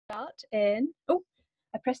start in, oh,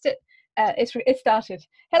 I pressed it. It started.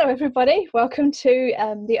 Hello, everybody. Welcome to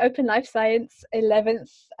the Open Life Science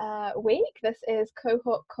 11th week. This is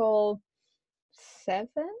cohort call 7,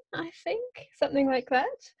 I think, something like that.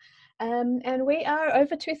 And we are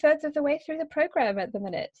over 2/3 of the way through the program at the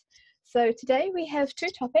minute. So today we have 2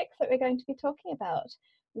 topics that we're going to be talking about.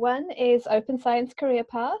 One is Open Science Career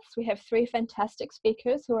Paths. We have 3 fantastic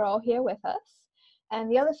speakers who are all here with us. And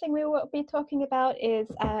the other thing we will be talking about is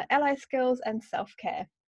ally skills and self-care.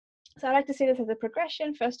 So I like to see this as a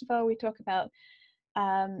progression. First of all, we talk about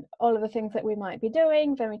all of the things that we might be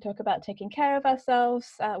doing. Then we talk about taking care of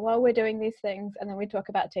ourselves while we're doing these things. And then we talk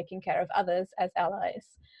about taking care of others as allies.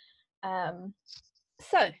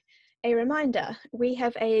 So a reminder, we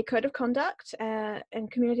have a code of conduct and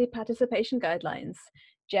community participation guidelines.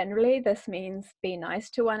 Generally, this means be nice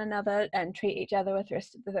to one another and treat each other with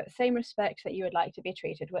the same respect that you would like to be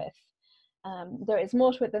treated with. There is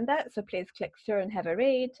more to it than that, so please click through and have a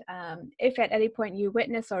read. If at any point you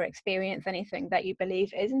witness or experience anything that you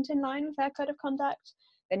believe isn't in line with our code of conduct,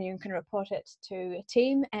 then you can report it to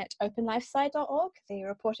team@openlifesci.org. The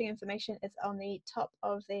reporting information is on the top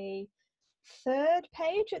of the 3rd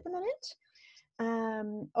page at the minute.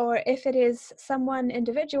 Or if it is someone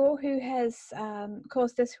individual who has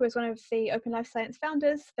caused this, who is one of the Open Life Science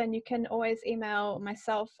founders, then you can always email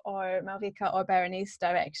myself or Malvika or Berenice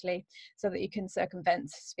directly so that you can circumvent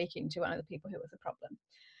speaking to one of the people who was a problem.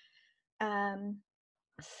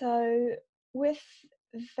 So with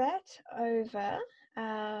that over,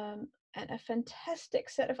 and a fantastic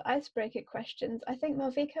set of icebreaker questions, I think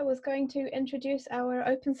Malvika was going to introduce our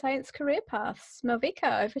Open Science career paths.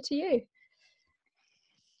 Malvika, over to you.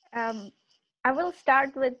 I will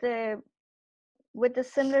start with the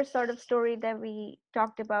similar sort of story that we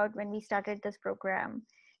talked about when we started this program,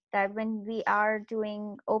 that when we are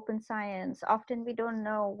doing open science, often we don't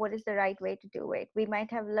know what is the right way to do it. We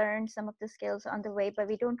might have learned some of the skills on the way, but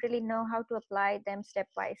we don't really know how to apply them step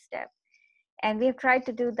by step. And we have tried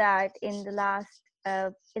to do that in the last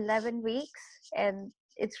 11 weeks. And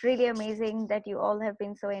it's really amazing that you all have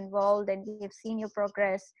been so involved and we have seen your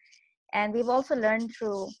progress. And we've also learned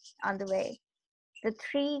through on the way. The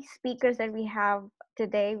 3 speakers that we have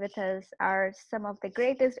today with us are some of the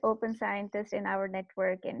greatest open scientists in our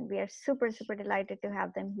network, and we are super, super delighted to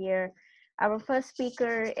have them here. Our first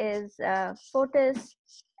speaker is Fotis.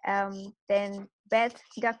 Then Beth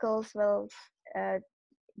Duckles will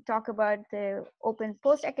talk about the open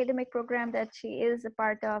post-academic program that she is a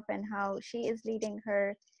part of and how she is leading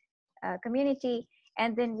her community.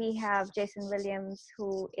 And then we have Jason Williams,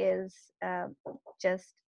 who is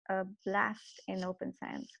just a blast in open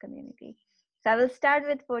science community. So I will start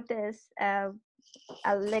with Fotis.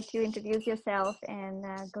 I'll let you introduce yourself and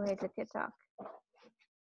go ahead with your talk.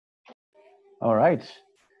 All right.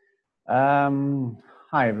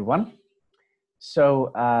 Hi, everyone.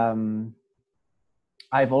 So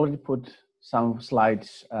I've already put some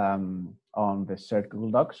slides on the shared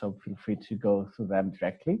Google Doc, so feel free to go through them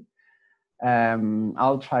directly.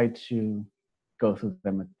 I'll try to go through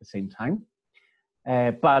them at the same time.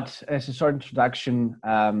 But as a short introduction,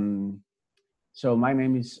 so my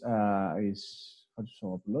name is Fotis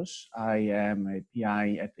Psomopoulos. I am a PI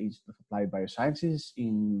at the Institute of Applied Biosciences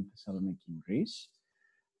in Thessaloniki, in Greece.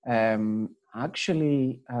 Actually,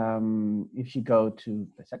 if you go to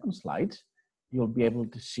the second slide, you'll be able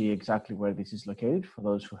to see exactly where this is located for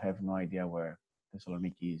those who have no idea where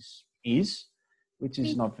Thessaloniki is, which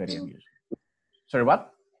is not very unusual. Sorry, what?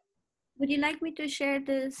 Would you like me to share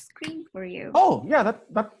the screen for you? Oh, yeah,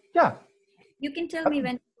 yeah. You can tell me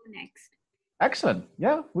when to go next. Excellent.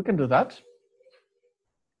 Yeah, we can do that.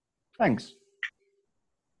 Thanks.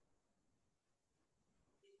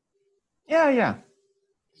 Yeah.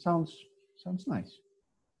 Sounds nice.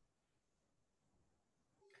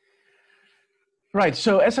 Right,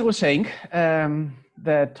 so as I was saying,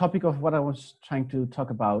 the topic of what I was trying to talk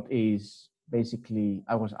about is basically,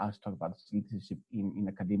 I was asked to talk about leadership in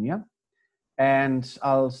academia. And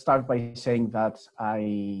I'll start by saying that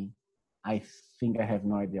I think I have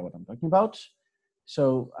no idea what I'm talking about.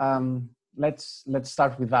 So let's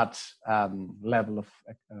start with that level of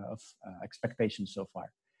expectation so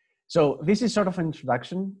far. So this is sort of an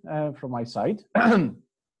introduction from my side.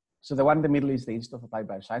 So the one in the middle is the Institute of Applied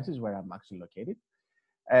Biosciences, where I'm actually located.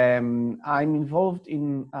 I'm involved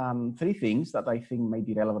in 3 things that I think may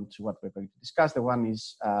be relevant to what we're going to discuss. The one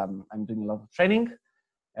is I'm doing a lot of training,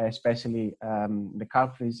 especially the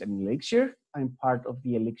Carfries and Elixir. I'm part of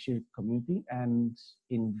the Elixir community, and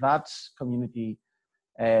in that community,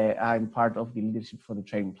 I'm part of the leadership for the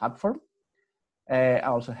training platform. I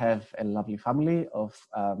also have a lovely family of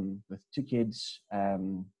with 2 kids,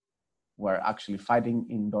 we're actually fighting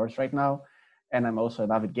indoors right now. And I'm also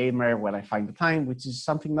an avid gamer when I find the time, which is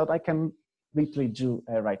something that I can literally do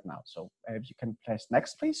right now. So if you can press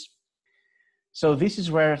next, please. So this is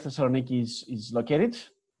where Thessaloniki is located.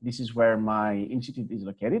 This is where my institute is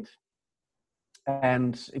located.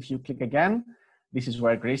 And if you click again, this is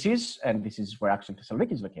where Greece is, and this is where actually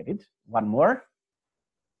Thessaloniki is located. One more.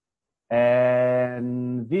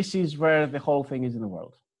 And this is where the whole thing is in the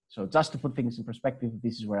world. So just to put things in perspective,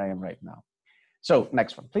 this is where I am right now. So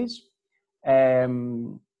next one, please.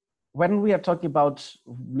 When we are talking about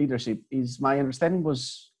leadership, my understanding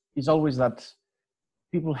is always that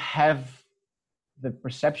people have the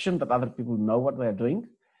perception that other people know what they are doing.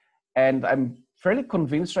 And I'm fairly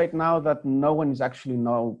convinced right now that no one is actually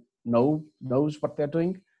knows what they're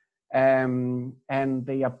doing. And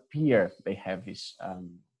they appear they have this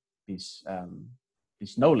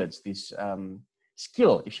knowledge, this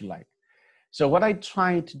skill, if you like. So what I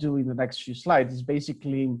try to do in the next few slides is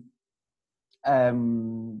basically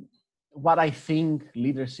what I think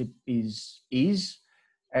leadership is,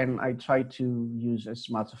 and I try to use as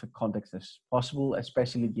much of a context as possible,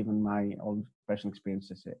 especially given my own personal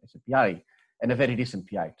experience as a PI, and a very recent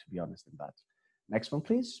PI, to be honest in that. Next one,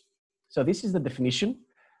 please. So this is the definition.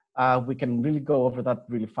 We can really go over that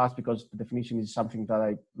really fast because the definition is something that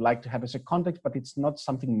I like to have as a context, but it's not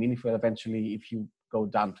something meaningful eventually if you go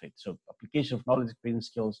down to it. So application of knowledge, experience,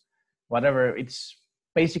 skills, whatever, it's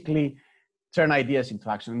basically turn ideas into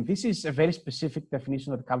action. And this is a very specific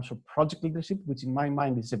definition that comes from project leadership, which in my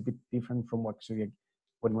mind is a bit different from what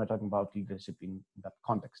when we're talking about leadership in that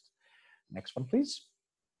context. Next one, please.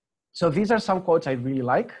 So these are some quotes I really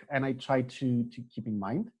like and I try to keep in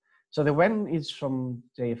mind. So the one is from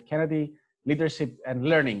J.F. Kennedy: leadership and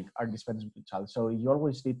learning are dispensable with each other. So you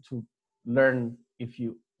always need to learn if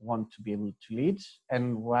you want to be able to lead.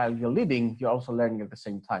 And while you're leading, you're also learning at the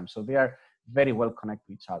same time. So they are very well connected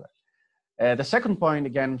with each other. The second point,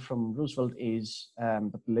 again, from Roosevelt is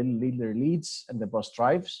that the leader leads and the boss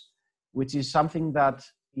drives, which is something that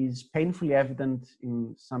is painfully evident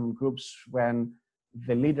in some groups when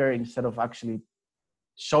the leader, instead of actually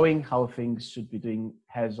showing how things should be doing,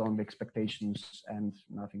 has only expectations and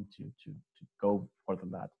nothing to go further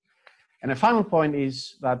than that. And the final point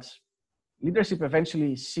is that leadership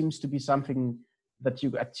eventually seems to be something that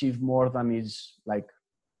you achieve more than is like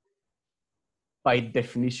by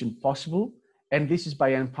definition possible. And this is by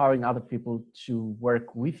empowering other people to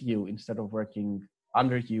work with you instead of working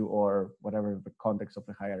under you or whatever the context of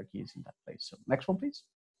the hierarchy is in that place. So next one, please.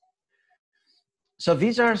 So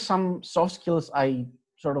these are some soft skills I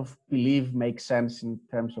sort of believe make sense in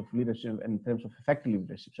terms of leadership and in terms of effective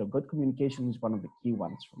leadership. So good communication is one of the key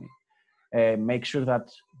ones for me. Make sure that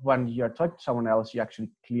when you're talking to someone else, you're actually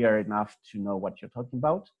clear enough to know what you're talking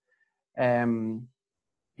about.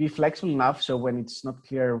 Be flexible enough so when it's not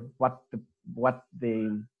clear what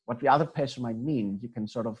the other person might mean, you can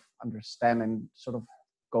sort of understand and sort of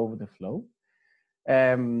go with the flow.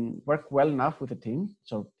 Work well enough with a team.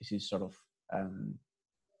 So this is sort of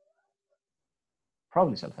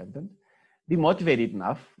probably self-evident. Be motivated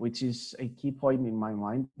enough, which is a key point in my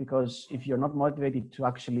mind, because if you're not motivated to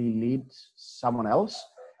actually lead someone else,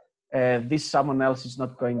 this someone else is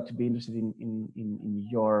not going to be interested in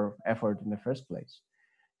your effort in the first place.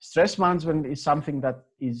 Stress management is something that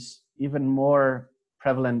is even more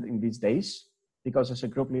prevalent in these days, because as a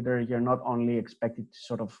group leader, you're not only expected to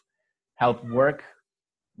sort of help work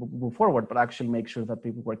move forward, but actually make sure that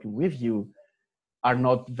people working with you are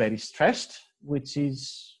not very stressed, which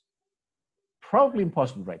is probably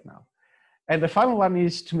impossible right now. And the final one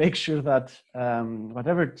is to make sure that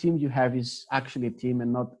whatever team you have is actually a team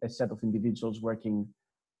and not a set of individuals working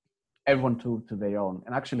everyone to their own,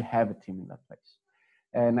 and actually have a team in that place.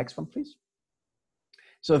 Next one, please.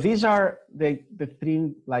 So these are the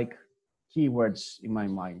three like keywords in my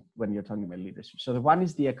mind when you're talking about leadership. So the one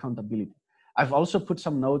is the accountability. I've also put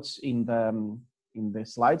some notes in the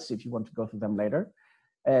slides if you want to go through them later.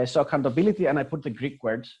 So accountability, and I put the Greek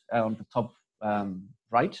word on the top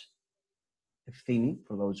right, ευθύνη,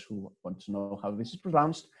 for those who want to know how this is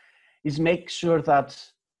pronounced, is make sure that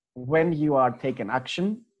when you are taking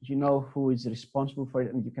action, you know who is responsible for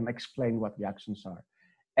it and you can explain what the actions are.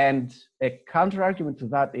 And a counter argument to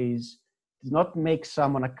that is, do not make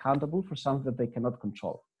someone accountable for something that they cannot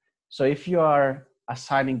control. So if you are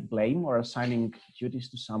assigning blame or assigning duties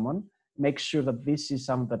to someone, make sure that this is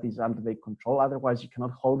something that is under their control. Otherwise, you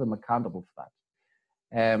cannot hold them accountable for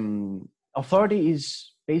that. Authority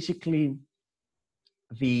is basically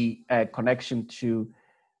the connection to,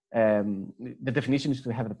 the definition is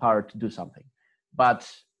to have the power to do something. But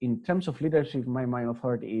in terms of leadership, in my mind,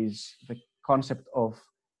 authority is the concept of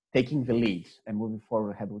taking the lead and moving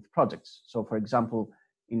forward ahead with projects. So for example,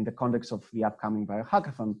 in the context of the upcoming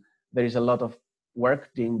biohackathon, there is a lot of work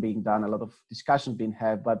being done, a lot of discussions being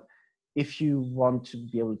had, but if you want to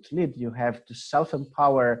be able to lead, you have to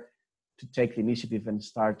self-empower to take the initiative and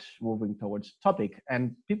start moving towards the topic.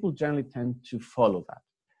 And people generally tend to follow that.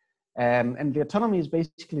 And the autonomy is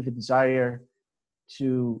basically the desire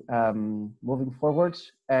to moving forward,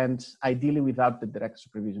 and ideally without the direct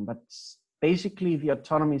supervision. But basically the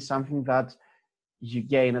autonomy is something that you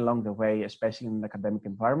gain along the way, especially in an academic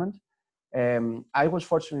environment. I was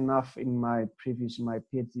fortunate enough in my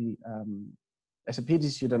PhD, as a PhD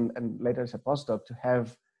student and later as a postdoc, to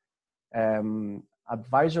have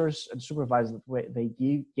advisors and supervisors that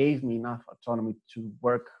they gave me enough autonomy to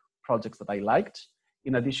work projects that I liked,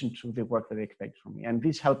 in addition to the work that they expect from me. And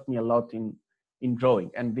this helped me a lot in growing.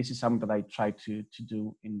 And this is something that I try to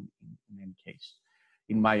do in any case,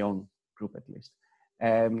 in my own group at least.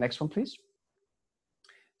 Next one, please.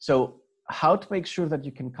 So how to make sure that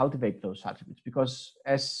you can cultivate those attributes, because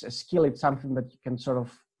as a skill, it's something that you can sort of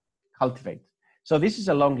cultivate. So this is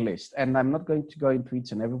a long list, and I'm not going to go into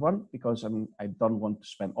each and every one because I don't want to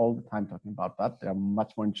spend all the time talking about that. There are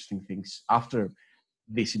much more interesting things after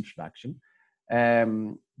this introduction.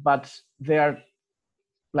 But there are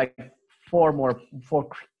like four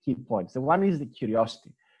key points. The one is the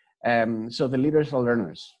curiosity. So the leaders are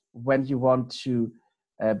learners. When you want to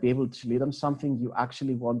be able to lead on something, you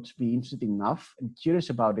actually want to be interested enough and curious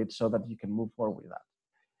about it so that you can move forward with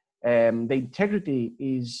that. The integrity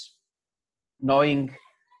is knowing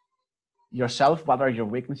yourself, what are your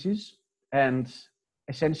weaknesses, and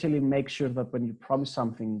essentially make sure that when you promise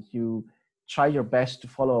something, you try your best to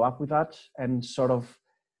follow up with that and sort of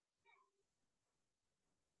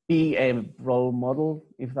be a role model,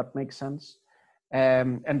 if that makes sense.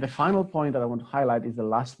 And the final point that I want to highlight is the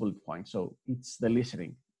last bullet point. So it's the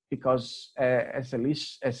listening, because as a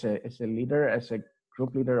leader, as a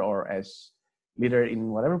group leader, or as leader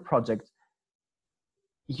in whatever project,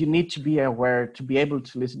 you need to be aware to be able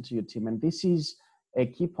to listen to your team. And this is a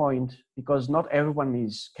key point because not everyone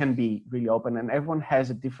can be really open, and everyone has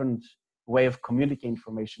a different way of communicating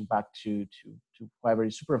information back to whoever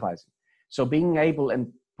is supervising. So being able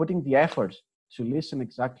and putting the effort to listen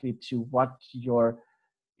exactly to what your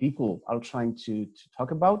people are trying to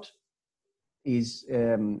talk about is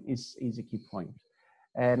a key point.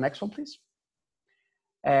 Next one, please.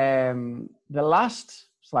 The last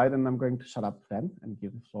slide, and I'm going to shut up then and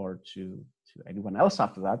give the floor to anyone else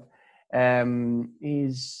after that,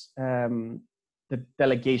 is the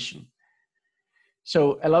delegation.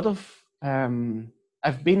 So a lot of,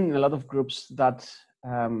 I've been in a lot of groups that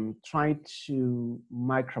try to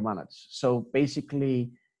micromanage. So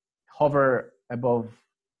basically hover above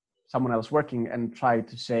someone else working and try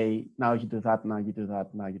to say, now you do that, now you do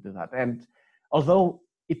that, now you do that. And although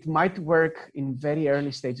it might work in very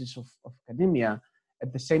early stages of academia,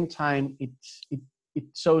 at the same time, it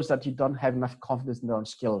shows that you don't have enough confidence in your own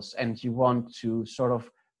skills and you want to sort of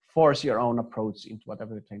force your own approach into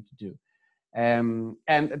whatever you're trying to do. And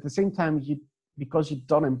at the same time, because you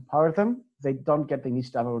don't empower them, they don't get the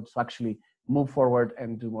initiative to actually move forward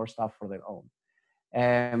and do more stuff for their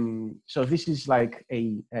own. So this is like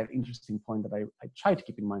an interesting point that I try to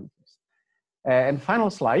keep in mind. And final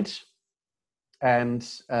slide, and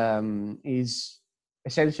is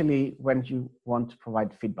essentially when you want to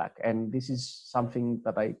provide feedback. And this is something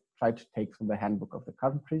that I try to take from the handbook of the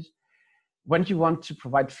carpentries. When you want to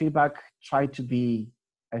provide feedback, try to be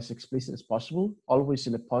as explicit as possible, always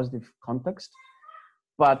in a positive context.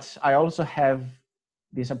 But I also have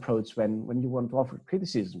this approach when you want to offer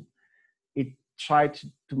criticism, it try to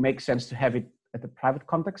make sense to have it at a private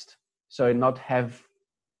context. So not have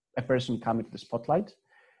a person come into the spotlight.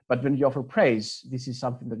 But when you offer praise, this is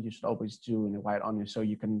something that you should always do in a wide audience. So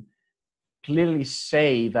you can clearly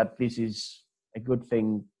say that this is a good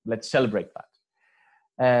thing. Let's celebrate that.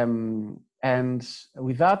 And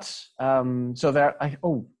with that, so there,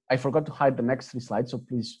 I forgot to hide the next 3 slides. So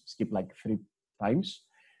please skip like 3 times.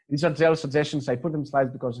 These are general suggestions. I put them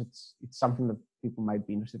slides because it's something that people might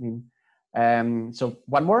be interested in. So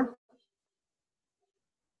one more.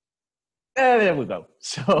 There we go.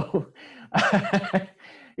 So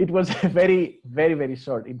it was a very, very, very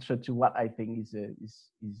short intro to what I think is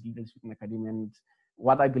leadership in academia and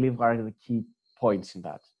what I believe are the key points in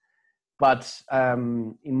that. But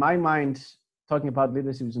in my mind, talking about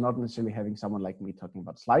leadership is not necessarily having someone like me talking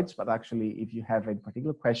about slides, but actually if you have any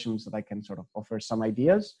particular questions that I can sort of offer some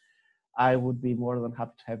ideas, I would be more than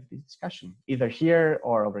happy to have this discussion, either here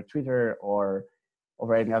or over Twitter or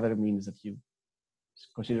over any other means that you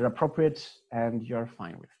consider appropriate and you're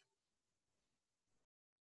fine with.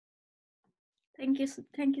 Thank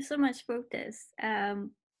you so much, Fotis.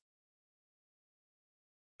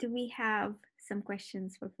 Do we have some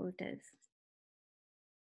questions for Fotis?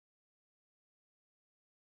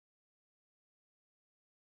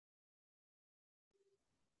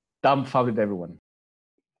 Dumbfounded everyone.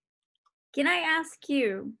 Can I ask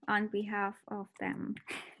you on behalf of them,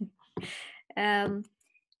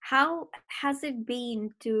 how has it been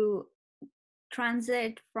to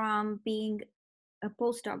transit from being a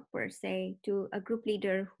postdoc per se to a group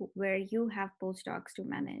leader where you have postdocs to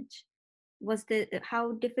manage?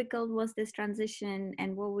 How difficult was this transition,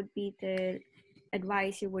 and what would be the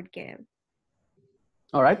advice you would give?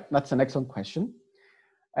 All right, that's an excellent question.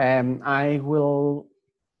 I will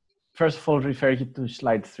first of all refer you to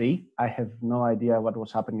slide 3. I have no idea what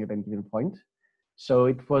was happening at any given point. So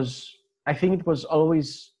I think it was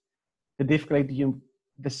always the difficulty,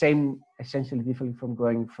 the same essentially difficulty from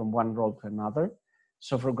going from one role to another.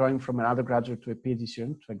 So for going from an undergraduate to a PhD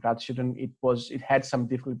student to a grad student, it had some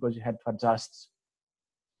difficulty because you had to adjust.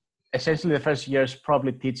 Essentially, the first years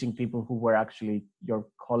probably teaching people who were actually your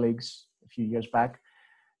colleagues a few years back.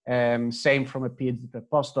 Same from a PhD to a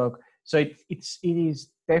postdoc. So it is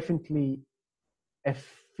definitely a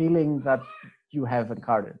feeling that you have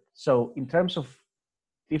encountered. So in terms of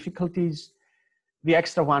difficulties, the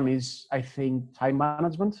extra one is, I think, time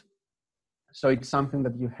management. So it's something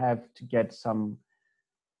that you have to get some,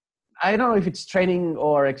 I don't know if it's training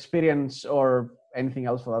or experience or anything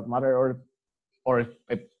else for that matter, or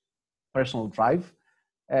a personal drive,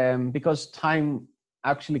 because time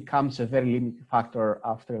actually comes a very limiting factor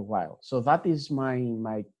after a while. So that is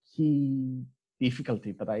my key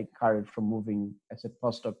difficulty that I carried from moving as a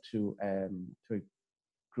postdoc to a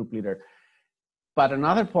group leader. But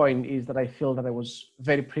another point is that I feel that I was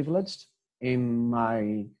very privileged in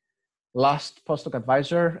my last postdoc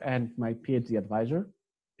advisor and my PhD advisor,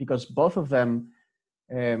 because both of them,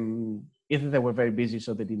 either they were very busy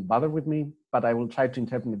so they didn't bother with me, but I will try to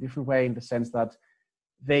interpret in a different way, in the sense that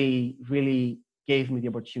they really gave me the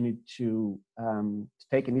opportunity to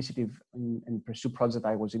take initiative and pursue projects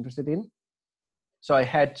I was interested in. So I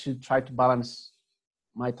had to try to balance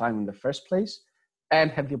my time in the first place and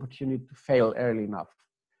have the opportunity to fail early enough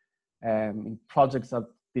in projects that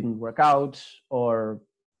didn't work out, or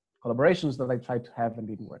collaborations that I tried to have and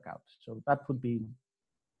didn't work out. So that would be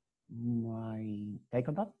my take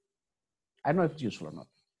on that. I don't know if it's useful or not.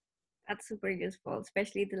 That's super useful,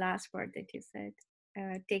 especially the last part that you said,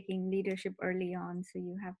 taking leadership early on so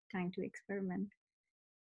you have time to experiment.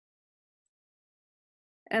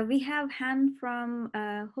 We have hand from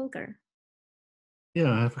Holger.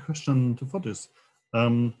 Yeah, I have a question to Fotis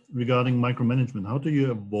regarding micromanagement. How do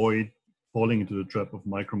you avoid falling into the trap of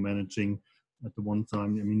micromanaging at the one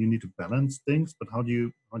time? I mean, you need to balance things, but how do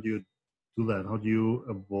you do that? How do you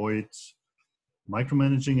avoid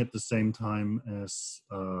micromanaging at the same time as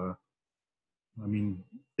I mean,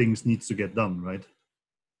 things needs to get done, right?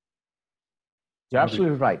 You're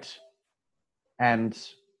absolutely right. And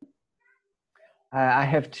I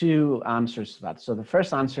have two answers to that. So the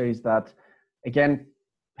first answer is that, again,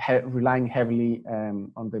 relying heavily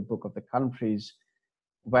on the Book of the Countries,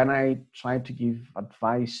 when I try to give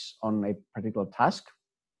advice on a particular task,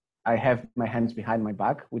 I have my hands behind my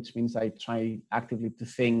back, which means I try actively to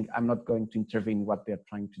think I'm not going to intervene what they're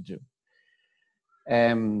trying to do.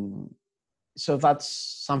 So that's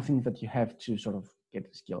something that you have to sort of get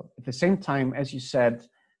a skill. At the same time, as you said,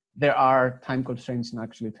 there are time constraints in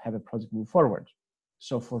actually to have a project move forward.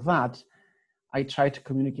 So for that, I try to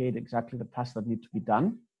communicate exactly the tasks that need to be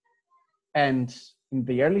done. And in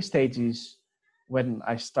the early stages, when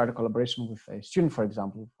I start a collaboration with a student, for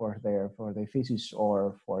example, for their thesis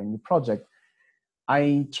or for a new project,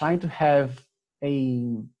 I try to have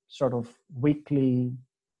a sort of weekly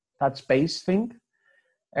touch base thing,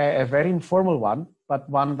 a very informal one, but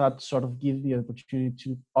one that sort of gives me the opportunity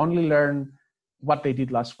to only learn what they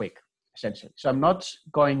did last week, essentially. So I'm not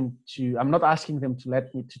asking them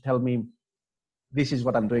to tell me, this is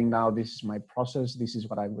what I'm doing now, this is my process, this is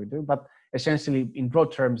what I'm going to do. But essentially, in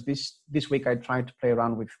broad terms, this week I tried to play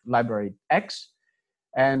around with library X,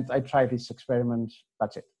 and I tried this experiment,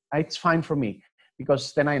 that's it. It's fine for me,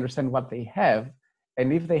 because then I understand what they have.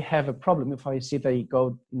 And if they have a problem, if I see they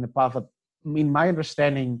go in a path that, in my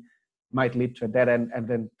understanding, might lead to a dead end and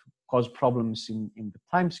then cause problems in the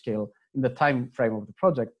time scale, in the time frame of the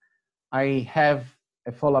project, I have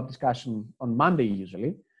a follow-up discussion on Monday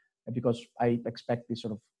usually, because I expect this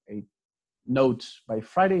sort of a note by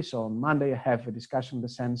Friday. So on Monday, I have a discussion in the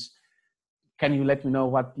sense, can you let me know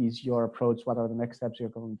what is your approach? What are the next steps you're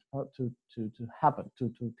going to happen,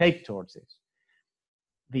 to take towards this?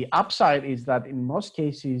 the upside is that in most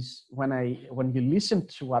cases, when you listen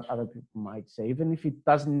to what other people might say, even if it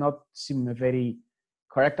does not seem a very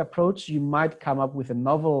correct approach, you might come up with a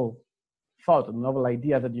novel thought, a novel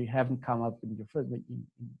idea that you haven't come up with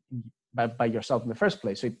by yourself in the first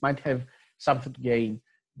place. So it might have something to gain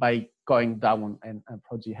by going down an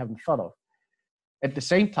approach you haven't thought of. At the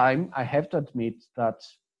same time, I have to admit that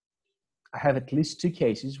I have at least 2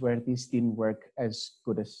 cases where this didn't work as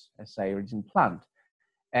good as I originally planned.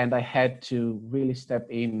 And I had to really step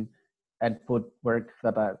in and put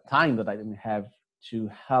time that I didn't have to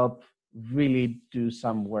help really do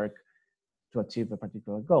some work to achieve a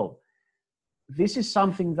particular goal. This is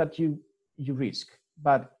something that you risk,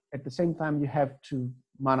 but at the same time, you have to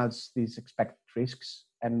manage these expected risks.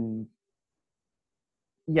 And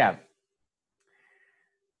yeah,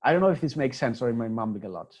 I don't know if this makes sense or am I mumbling a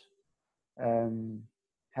lot.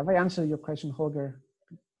 Have I answered your question, Holger?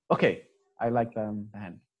 Okay, I like the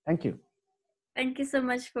hand. Thank you. Thank you so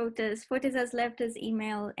much, Fotis. Fotis has left his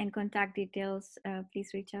email and contact details. Please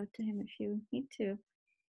reach out to him if you need to.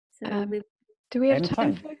 So do we have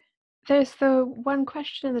anytime. time for? There's the one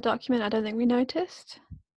question in the document I don't think we noticed.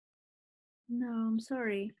 No, I'm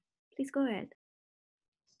sorry. Please go ahead.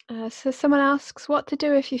 So someone asks what to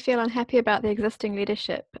do if you feel unhappy about the existing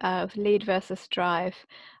leadership of lead versus drive.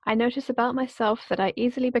 I notice about myself that I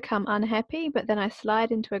easily become unhappy, but then I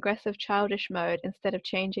slide into aggressive childish mode instead of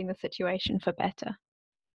changing the situation for better.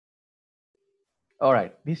 All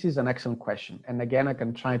right, this is an excellent question. And again, I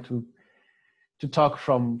can try to talk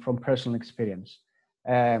from personal experience.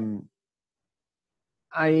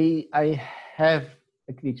 I have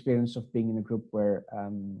the experience of being in a group where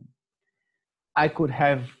I could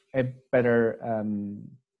have a better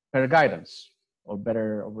guidance or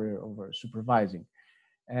better over supervising.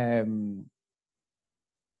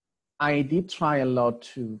 I did try a lot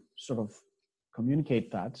to sort of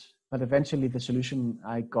communicate that, but eventually the solution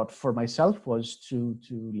I got for myself was to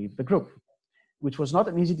leave the group, which was not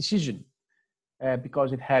an easy decision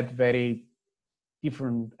because it had very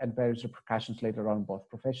different and various repercussions later on, both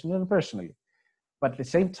professionally and personally. But at the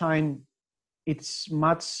same time,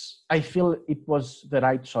 I feel it was the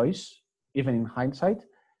right choice, even in hindsight,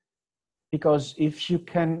 because if you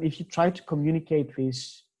try to communicate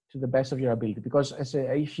this to the best of your ability, because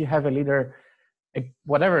if you have a leader, in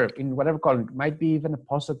whatever column, it might be even a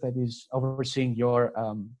postdoc that is overseeing your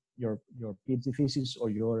PhD thesis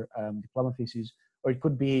or your diploma thesis, or it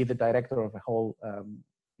could be the director of a whole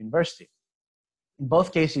university. In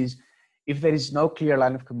both cases, if there is no clear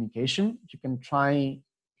line of communication, you can try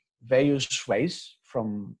various ways,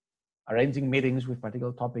 from arranging meetings with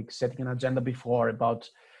particular topics, setting an agenda before about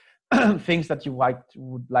things that you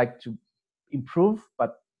would like to improve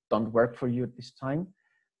but don't work for you at this time.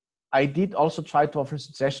 I did also try to offer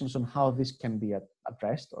suggestions on how this can be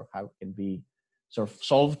addressed or how it can be sort of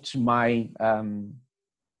solved to my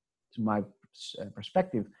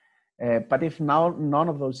perspective. But if now none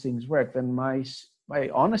of those things work, then my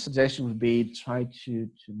honest suggestion would be try to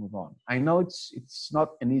move on. I know it's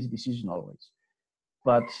not an easy decision always,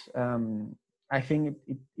 but I think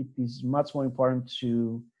it is much more important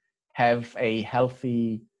to have a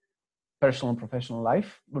healthy personal and professional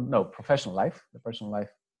life. No, professional life. The personal life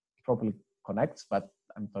probably connects, but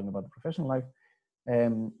I'm talking about the professional life,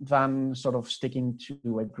 than sort of sticking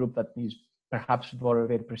to a group that is perhaps very,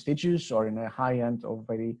 very prestigious or in a high end or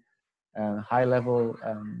very high level,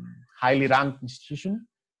 highly ranked institution,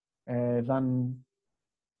 than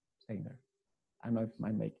staying there. I don't know if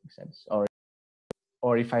I'm making sense,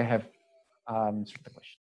 or if I have answered the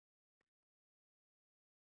question.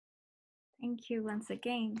 Thank you once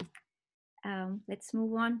again. Let's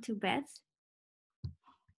move on to Beth.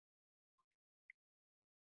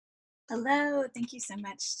 Hello, thank you so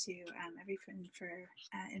much to everyone for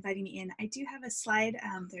inviting me in. I do have a slide,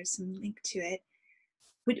 there's some link to it.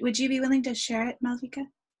 Would you be willing to share it, Malvika?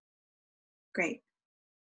 Great.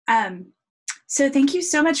 So thank you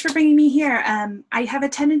so much for bringing me here. I have a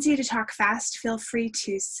tendency to talk fast. Feel free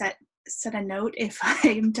to set a note if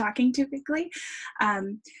I'm talking too quickly.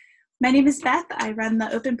 My name is Beth. I run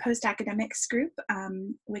the Open Post Academics group,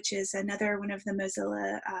 which is another one of the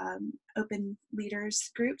Mozilla Open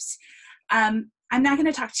Leaders groups. I'm not going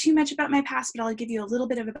to talk too much about my past, but I'll give you a little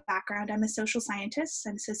bit of a background. I'm a social scientist.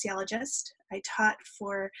 I'm a sociologist. I taught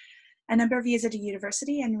for a number of years at a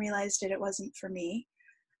university and realized that it wasn't for me.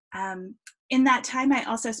 In that time, I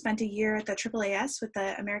also spent a year at the AAAS with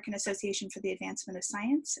the American Association for the Advancement of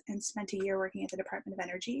Science and spent a year working at the Department of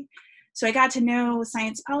Energy. So I got to know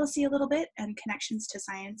science policy a little bit and connections to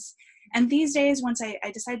science. And these days, once I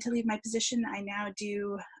decided to leave my position, I now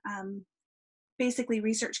do basically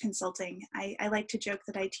research consulting. I like to joke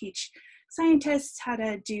that I teach scientists how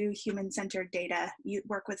to do human-centered data,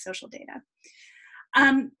 work with social data.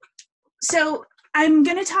 So I'm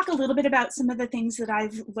going to talk a little bit about some of the things that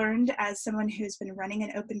I've learned as someone who's been running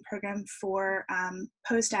an open program for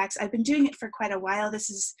postdocs. I've been doing it for quite a while. This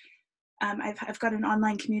is, I've got an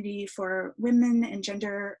online community for women and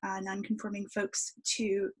gender non-conforming folks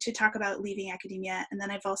to talk about leaving academia. And then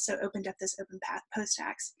I've also opened up this open path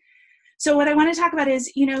postdocs. So what I want to talk about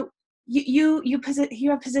is, you know, you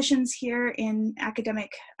have positions here in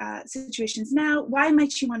academic situations now. Why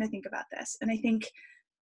might you want to think about this? And I think,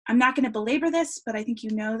 I'm not going to belabor this, but I think you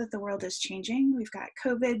know that the world is changing. We've got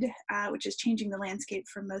COVID, which is changing the landscape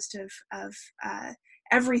for most of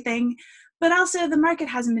everything, but also the market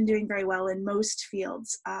hasn't been doing very well in most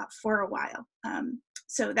fields for a while.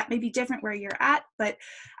 So that may be different where you're at, but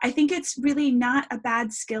I think it's really not a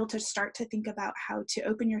bad skill to start to think about how to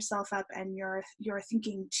open yourself up and your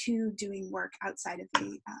thinking to doing work outside of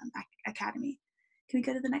the academy. Can we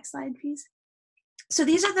go to the next slide, please? So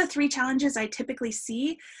these are the 3 challenges I typically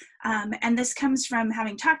see, and this comes from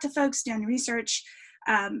having talked to folks, done research.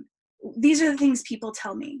 These are the things people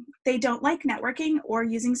tell me. They don't like networking or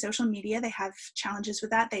using social media. They have challenges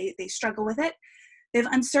with that. They struggle with it. They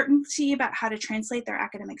have uncertainty about how to translate their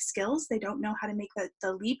academic skills. They don't know how to make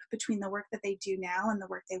the leap between the work that they do now and the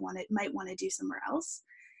work they might want to do somewhere else.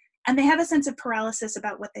 And they have a sense of paralysis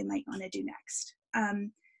about what they might want to do next.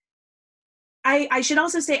 I should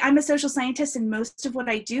also say I'm a social scientist, and most of what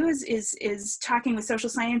I do is talking with social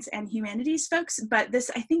science and humanities folks, but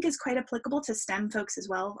this I think is quite applicable to STEM folks as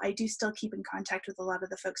well. I do still keep in contact with a lot of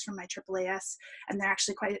the folks from my AAAS, and they're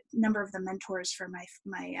actually quite a number of the mentors for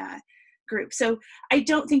my group. So I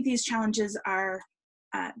don't think these challenges are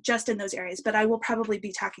just in those areas, but I will probably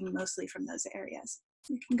be talking mostly from those areas.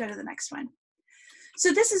 You can go to the next one.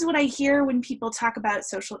 So this is what I hear when people talk about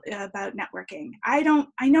about networking. I know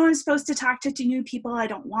I'm supposed to talk to new people. I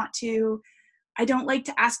don't want to. I don't like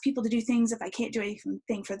to ask people to do things if I can't do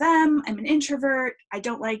anything for them. I'm an introvert. I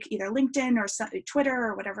don't like either LinkedIn or Twitter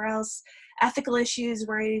or whatever else. Ethical issues,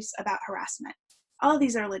 worries about harassment. All of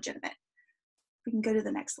these are legitimate. We can go to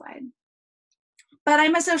the next slide. But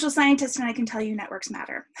I'm a social scientist, and I can tell you networks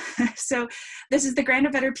matter. So this is the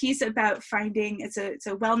Granovetter piece about finding, it's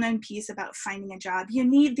a well-known piece about finding a job. You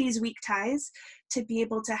need these weak ties to be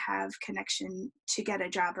able to have connection to get a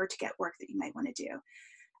job or to get work that you might want to do.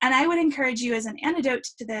 And I would encourage you, as an antidote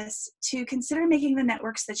to this, to consider making the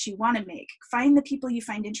networks that you want to make. Find the people you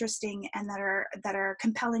find interesting and that are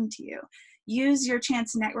compelling to you. Use your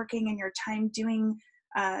chance networking and your time doing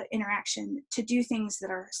interaction to do things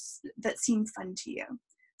that seem fun to you.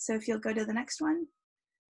 So if you'll go to the next one.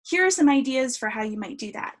 Here are some ideas for how you might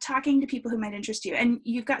do that. Talking to people who might interest you. And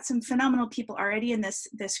you've got some phenomenal people already in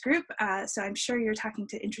this group, so I'm sure you're talking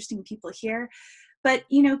to interesting people here. But,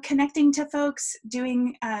 you know, connecting to folks,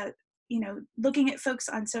 doing, you know, looking at folks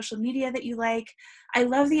on social media that you like. I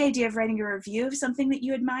love the idea of writing a review of something that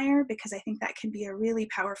you admire, because I think that can be a really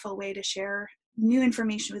powerful way to share new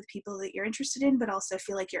information with people that you're interested in, but also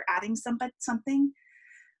feel like you're adding something.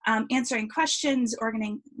 Answering questions,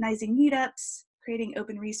 organizing meetups, creating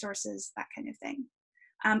open resources, that kind of thing.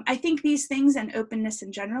 I think these things and openness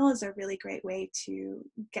in general is a really great way to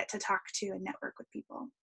get to talk to and network with people.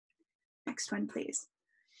 Next one, please.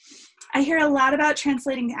 I hear a lot about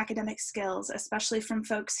translating academic skills, especially from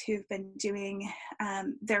folks who've been doing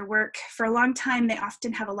their work for a long time. They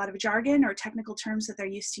often have a lot of jargon or technical terms that they're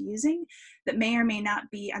used to using that may or may not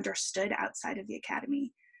be understood outside of the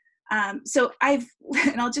academy. So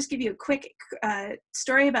and I'll just give you a quick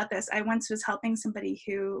story about this. I once was helping somebody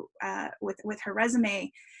who, with her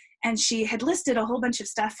resume, and she had listed a whole bunch of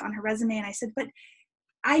stuff on her resume, and I said, but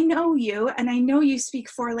I know you, and I know you speak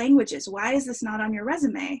 4 languages. Why is this not on your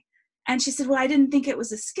resume? And she said, well, I didn't think it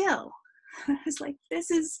was a skill. I was like,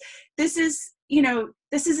 this is, you know,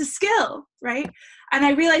 this is a skill, right? And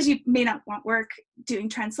I realize you may not want work doing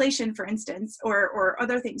translation, for instance, or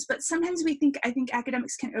other things, but sometimes I think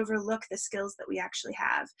academics can overlook the skills that we actually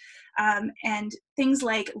have. And things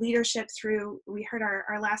like leadership we heard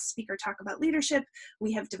our last speaker talk about leadership.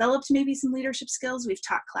 We have developed maybe some leadership skills. We've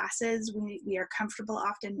taught classes. We are comfortable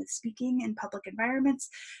often with speaking in public environments.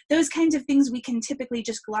 Those kinds of things we can typically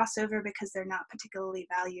just gloss over because they're not particularly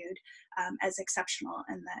valued as exceptional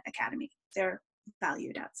in the academy. They're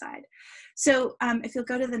valued outside. So if you'll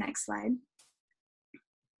go to the next slide.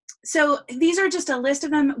 So these are just a list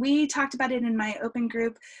of them. We talked about it in my open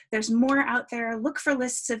group. There's more out there. Look for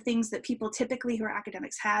lists of things that people typically who are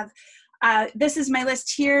academics have. This is my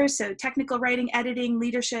list here. So technical writing, editing,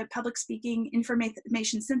 leadership, public speaking,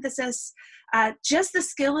 information synthesis, just the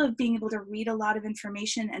skill of being able to read a lot of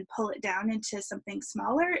information and pull it down into something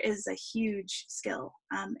smaller is a huge skill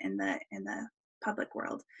in the public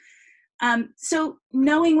world. So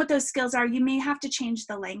knowing what those skills are, you may have to change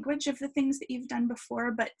the language of the things that you've done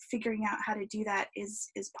before, but figuring out how to do that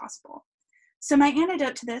is possible. So my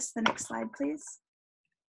antidote to this, the next slide, please,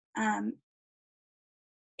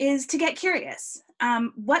 is to get curious.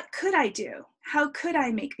 What could I do? How could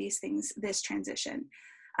I make this transition?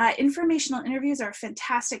 Informational interviews are a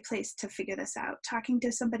fantastic place to figure this out. Talking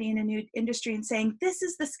to somebody in a new industry and saying, this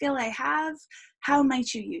is the skill I have, how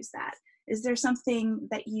might you use that? Is there something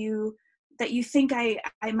that you think I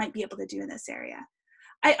might be able to do in this area?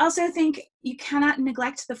 I also think you cannot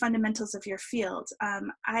neglect the fundamentals of your field.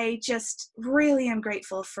 I just really am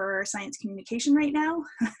grateful for science communication right now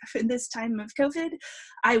in this time of COVID.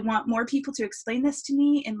 I want more people to explain this to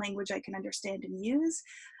me in language I can understand and use.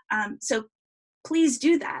 So please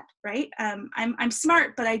do that, right? I'm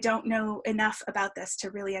smart, but I don't know enough about this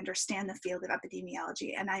to really understand the field of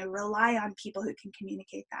epidemiology, and I rely on people who can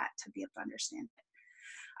communicate that to be able to understand it.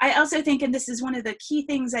 I also think, and this is one of the key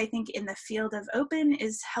things I think in the field of open,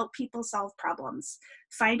 is help people solve problems.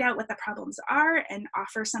 Find out what the problems are and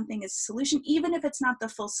offer something as a solution. Even if it's not the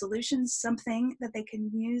full solution, something that they can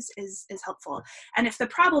use is helpful. And if the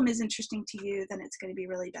problem is interesting to you, then it's going to be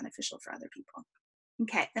really beneficial for other people.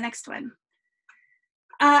 Okay, the next one.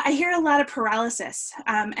 I hear a lot of paralysis,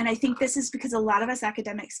 and I think this is because a lot of us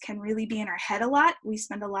academics can really be in our head a lot. We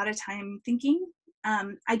spend a lot of time thinking.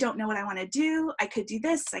 I don't know what I want to do. I could do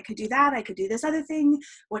this, I could do that, I could do this other thing.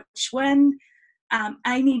 Which one?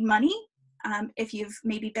 I need money. If you've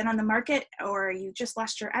maybe been on the market or you just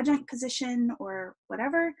lost your adjunct position or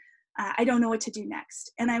whatever, I don't know what to do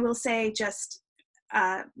next. And I will say, just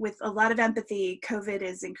with a lot of empathy, COVID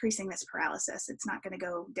is increasing this paralysis. It's not going to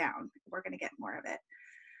go down. We're going to get more of it.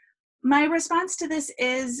 My response to this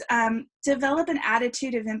is develop an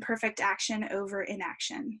attitude of imperfect action over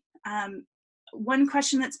inaction. One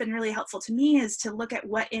question that's been really helpful to me is to look at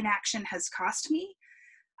what inaction has cost me,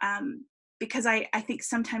 because I think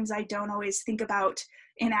sometimes I don't always think about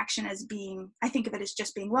inaction as being, I think of it as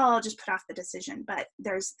just being, well, I'll just put off the decision, but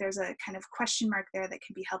there's a kind of question mark there that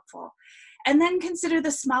can be helpful. And then consider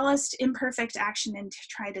the smallest imperfect action and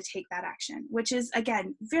try to take that action, which is,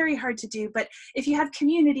 again, very hard to do. But if you have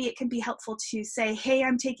community, it can be helpful to say, hey,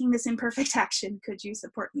 I'm taking this imperfect action. Could you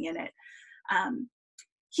support me in it?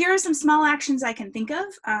 Here are some small actions I can think of: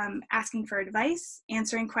 asking for advice,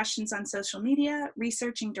 answering questions on social media,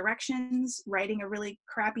 researching directions, writing a really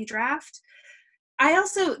crappy draft. I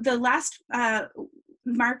also, the last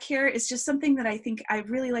mark here is just something that I think I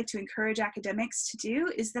really like to encourage academics to do,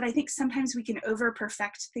 is that I think sometimes we can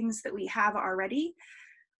over-perfect things that we have already,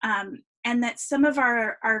 and that some of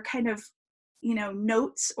our kind of,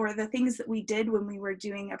 notes or the things that we did when we were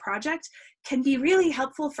doing a project can be really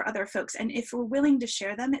helpful for other folks. And if we're willing to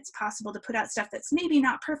share them, it's possible to put out stuff that's maybe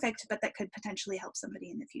not perfect, but that could potentially help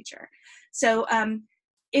somebody in the future. So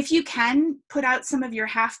if you can put out some of your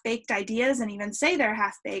half-baked ideas and even say they're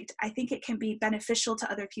half-baked, I think it can be beneficial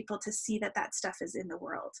to other people to see that that stuff is in the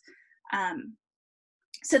world.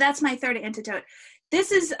 So that's my third antidote.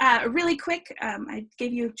 This is really quick. I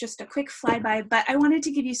gave you just a quick flyby, but I wanted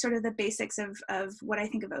to give you sort of the basics of what I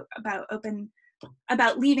think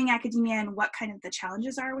about leaving academia and what kind of the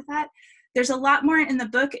challenges are with that. There's a lot more in the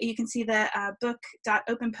book. You can see the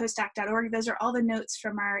book.openpostdoc.org. Those are all the notes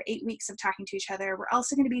from our 8 weeks of talking to each other. We're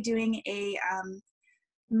also going to be doing a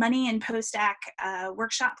money and postdoc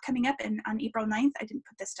workshop coming up on April 9th. I didn't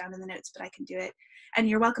put this down in the notes, but I can do it. And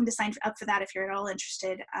you're welcome to sign up for that if you're at all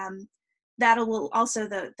interested. That will also,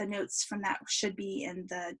 the notes from that should be in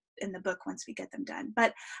the book once we get them done.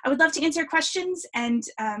 But I would love to answer questions, and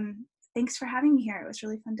thanks for having me here. It was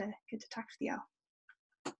really fun to get to talk with you all.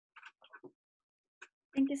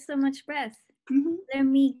 Thank you so much, Beth. Mm-hmm. Let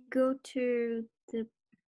me go to the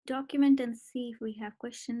document and see if we have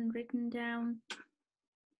questions written down.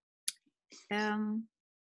 Do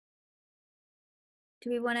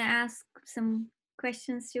we want to ask some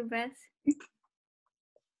questions to Beth?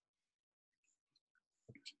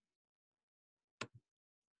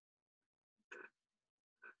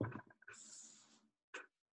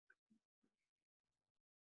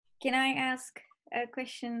 Can I ask a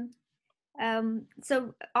question?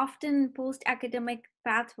 So often post-academic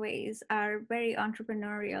pathways are very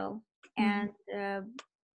entrepreneurial, and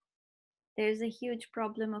there's a huge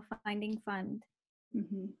problem of finding fund.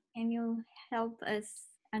 Can you help us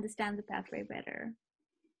understand the pathway better?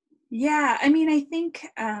 Yeah, I mean, I think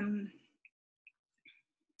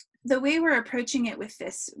the way we're approaching it with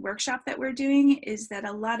this workshop that we're doing is that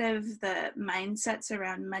a lot of the mindsets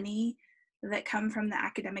around money that come from the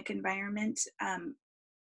academic environment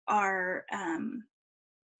are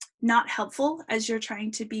not helpful as you're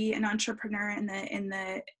trying to be an entrepreneur in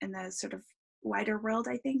the sort of wider world,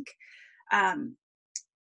 I think. And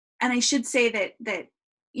I should say that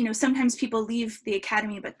you know, sometimes people leave the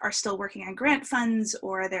academy but are still working on grant funds,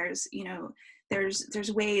 or there's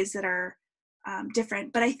ways that are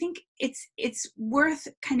different. But I think it's worth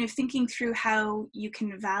kind of thinking through how you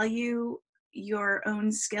can value your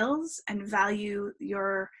own skills and value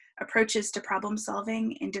your approaches to problem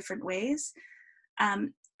solving in different ways.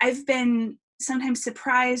 I've been sometimes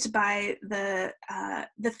surprised by the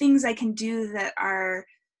things I can do that are,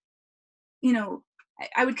 you know,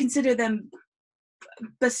 I would consider them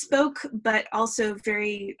bespoke, but also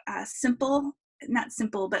very simple, not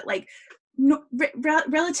simple, but like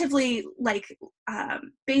relatively like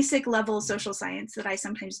basic level social science that I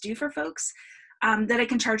sometimes do for folks that I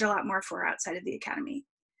can charge a lot more for outside of the academy.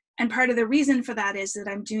 And part of the reason for that is that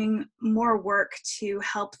I'm doing more work to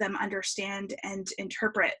help them understand and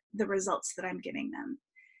interpret the results that I'm giving them.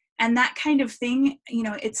 And that kind of thing, you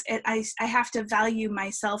know, I have to value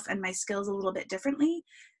myself and my skills a little bit differently.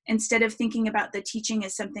 Instead of thinking about the teaching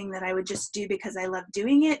as something that I would just do because I love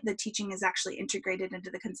doing it, the teaching is actually integrated into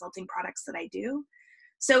the consulting products that I do.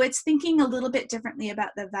 So it's thinking a little bit differently about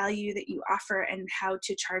the value that you offer and how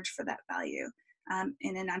to charge for that value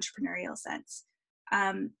in an entrepreneurial sense.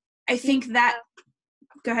 I think that,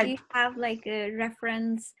 go ahead. Do you have like a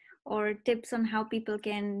reference or tips on how people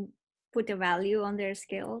can put a value on their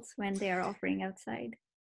skills when they are offering outside?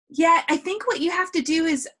 Yeah, I think what you have to do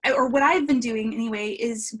is, or what I've been doing anyway,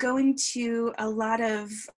 is going to a lot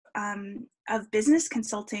of business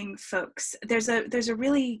consulting folks. There's a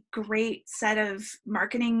really great set of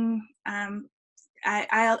marketing.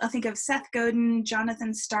 I'll think of Seth Godin,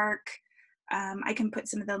 Jonathan Stark. I can put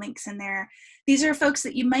some of the links in there. These are folks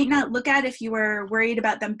that you might not look at if you were worried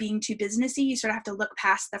about them being too businessy. You sort of have to look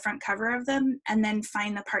past the front cover of them and then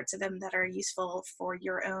find the parts of them that are useful for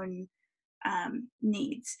your own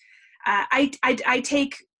needs. I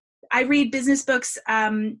read business books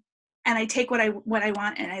and I take what I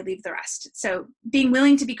want and I leave the rest. So being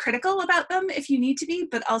willing to be critical about them if you need to be,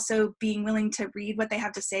 but also being willing to read what they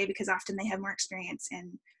have to say, because often they have more experience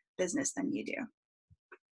in business than you do.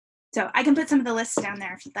 So I can put some of the lists down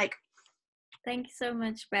there if you'd like. Thank you so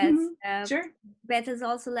much, Beth. Sure. Beth has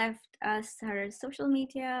also left us her social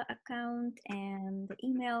media account and the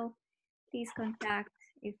email. Please contact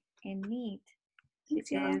if in need.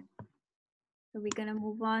 Thanks, y'all. So we're gonna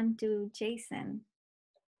move on to Jason.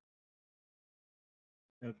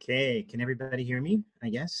 Okay, can everybody hear me, I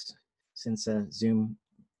guess, since Zoom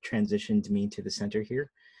transitioned me to the center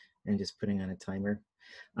here and just putting on a timer.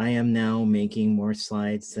 I am now making more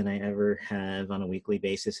slides than I ever have on a weekly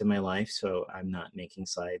basis in my life, so I'm not making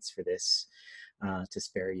slides for this to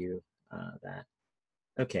spare you that.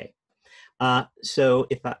 Okay. So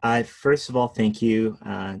if I first of all, thank you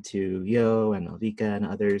to Yo and Malvika and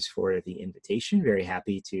others for the invitation. Very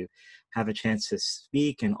happy to have a chance to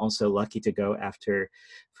speak, and also lucky to go after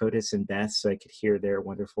Fotis and Beth so I could hear their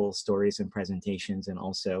wonderful stories and presentations, and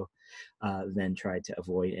also then try to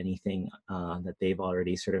avoid anything that they've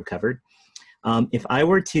already sort of covered. If I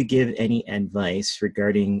were to give any advice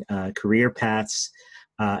regarding career paths,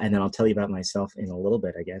 and then I'll tell you about myself in a little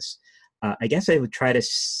bit, I guess I would try to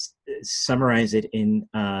summarize it in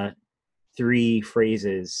 3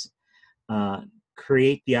 phrases.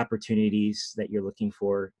 Create the opportunities that you're looking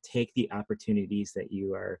for, take the opportunities that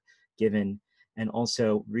you are given, and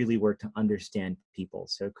also really work to understand people.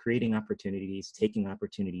 So creating opportunities, taking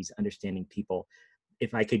opportunities, understanding people.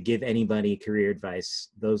 If I could give anybody career advice,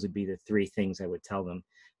 those would be the 3 things I would tell them.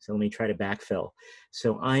 So let me try to backfill.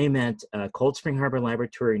 So I am at Cold Spring Harbor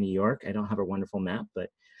Laboratory in New York. I don't have a wonderful map,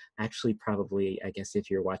 but actually probably, I guess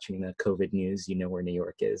if you're watching the COVID news, you know where New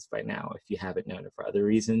York is by now, if you haven't known it for other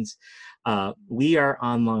reasons. We are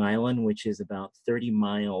on Long Island, which is about 30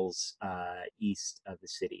 miles east of the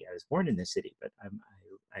city. I was born in the city, but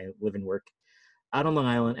I live and work out on Long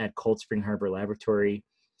Island at Cold Spring Harbor Laboratory,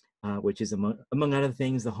 which is among other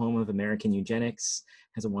things, the home of American eugenics.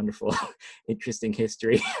 Has a wonderful, interesting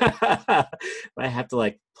history. I have to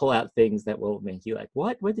like pull out things that will make you like,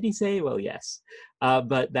 what did he say? Well, yes,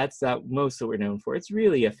 but that's most of what we're known for. It's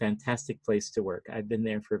really a fantastic place to work. I've been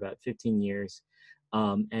there for about 15 years.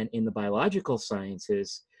 And in the biological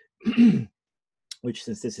sciences, which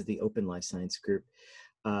since this is the open life science group,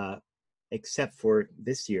 except for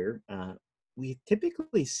this year, we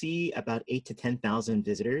typically see about 8,000 to 10,000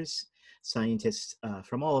 visitors scientists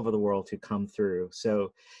from all over the world who come through.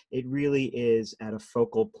 So it really is at a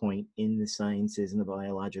focal point in the sciences and the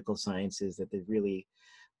biological sciences that there's really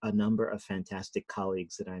a number of fantastic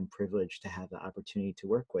colleagues that I'm privileged to have the opportunity to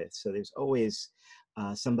work with. So there's always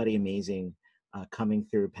somebody amazing coming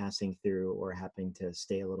through, passing through, or happening to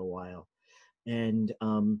stay a little while. And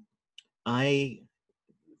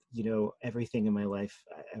everything in my life,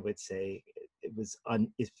 I would say, it was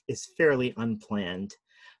is fairly unplanned.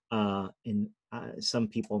 Some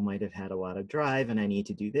people might have had a lot of drive, and I need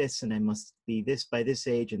to do this, and I must be this by this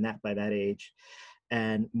age and that by that age.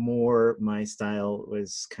 And more, my style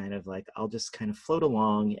was kind of like, I'll just kind of float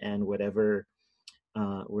along, and whatever,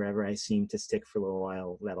 wherever I seem to stick for a little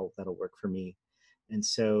while, that'll work for me. And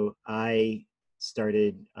so I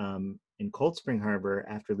started in Cold Spring Harbor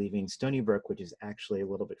after leaving Stony Brook, which is actually a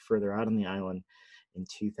little bit further out on the island, in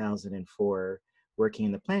 2004, working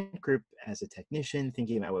in the plant group as a technician,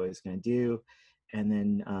 thinking about what I was going to do, and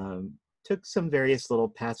then took some various little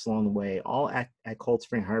paths along the way, all at Cold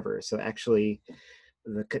Spring Harbor. So actually,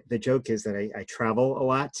 the joke is that I travel a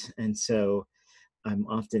lot, and so I'm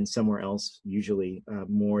often somewhere else, usually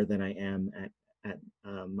more than I am at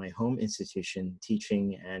my home institution,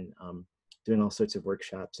 teaching and doing all sorts of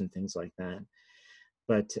workshops and things like that.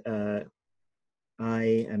 But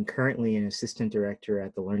I am currently an assistant director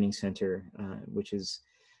at the Learning Center, which is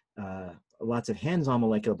lots of hands-on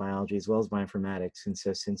molecular biology as well as bioinformatics. And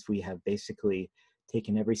so since we have basically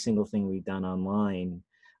taken every single thing we've done online,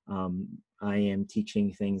 I am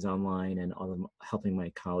teaching things online and helping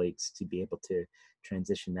my colleagues to be able to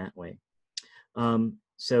transition that way.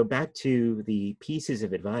 So back to the pieces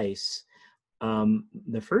of advice.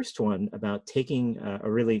 The first one about taking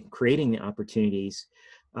or really creating the opportunities,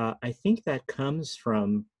 I think that comes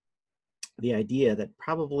from the idea that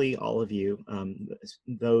probably all of you,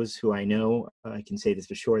 those who I know, I can say this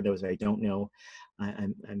for sure, those I don't know,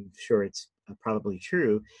 I'm sure it's probably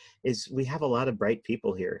true, is we have a lot of bright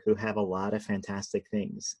people here who have a lot of fantastic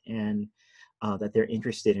things and that they're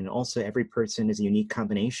interested in. Also, every person is a unique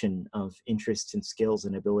combination of interests and skills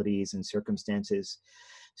and abilities and circumstances.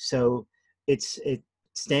 So it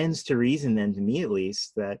stands to reason then, to me at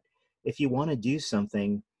least, that if you want to do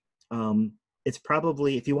something, it's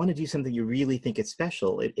probably, if you want to do something you really think it's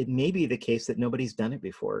special, it may be the case that nobody's done it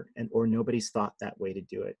before or nobody's thought that way to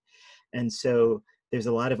do it. And so there's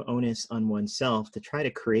a lot of onus on oneself to try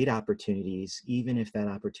to create opportunities, even if that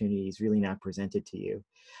opportunity is really not presented to you.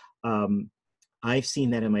 I've seen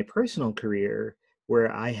that in my personal career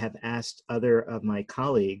where I have asked other of my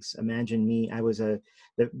colleagues, imagine me, I was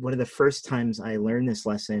one of the first times I learned this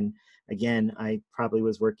lesson. Again, I probably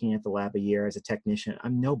was working at the lab a year as a technician.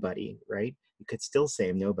 I'm nobody, right? You could still say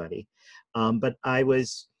I'm nobody. But I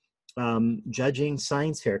was judging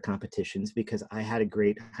science fair competitions because I had a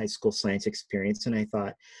great high school science experience. And I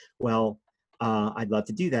thought, well, I'd love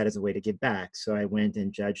to do that as a way to give back. So I went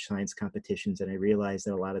and judged science competitions, and I realized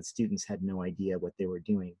that a lot of students had no idea what they were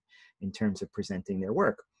doing in terms of presenting their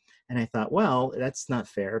work. And I thought, well, that's not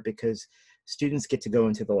fair because students get to go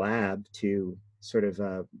into the lab to sort of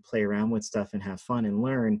play around with stuff and have fun and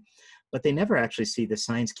learn, but they never actually see the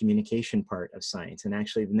science communication part of science, and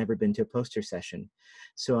actually they've never been to a poster session.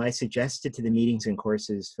 So I suggested to the meetings and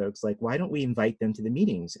courses folks, like, why don't we invite them to the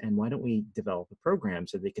meetings and why don't we develop a program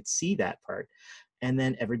so they could see that part? And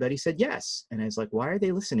then everybody said yes. And I was like, why are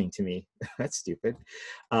they listening to me? That's stupid.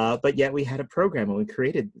 But yet we had a program and we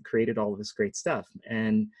created all of this great stuff.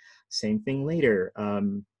 And same thing later.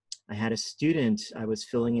 I had a student, I was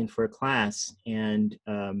filling in for a class, and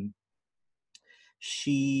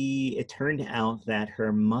it turned out that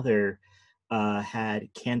her mother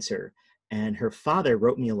had cancer, and her father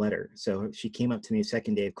wrote me a letter. So she came up to me the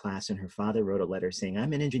second day of class, and her father wrote a letter saying,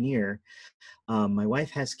 I'm an engineer. My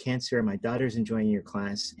wife has cancer. My daughter's enjoying your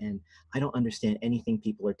class, and I don't understand anything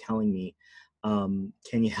people are telling me. Can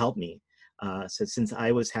you help me? So since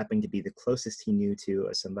I was happening to be the closest he knew to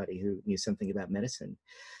somebody who knew something about medicine.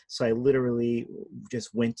 So I literally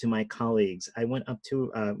just went to my colleagues. I went up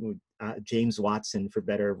to James Watson, for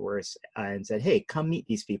better or worse, and said, hey, come meet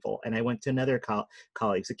these people. And I went to another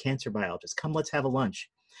colleague, a cancer biologist, come, let's have a lunch.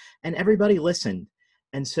 And everybody listened.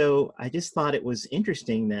 And so I just thought it was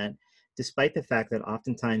interesting that despite the fact that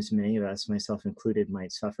oftentimes many of us, myself included,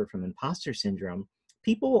 might suffer from imposter syndrome,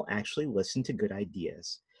 people will actually listen to good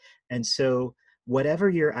ideas. And so whatever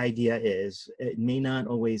your idea is, it may not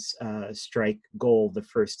always strike gold the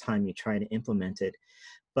first time you try to implement it,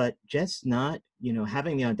 but just not,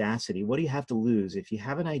 having the audacity. What do you have to lose? If you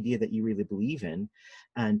have an idea that you really believe in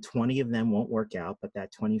and 20 of them won't work out, but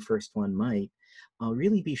that 21st one might,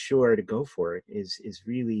 really be sure to go for it is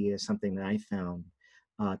really something that I found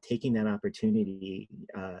taking that opportunity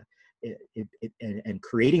and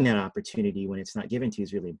creating that opportunity when it's not given to you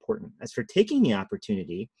is really important. As for taking the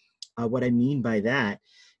opportunity, what I mean by that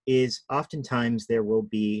is oftentimes there will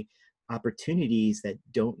be opportunities that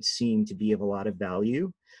don't seem to be of a lot of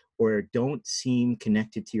value, or don't seem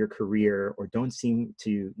connected to your career, or don't seem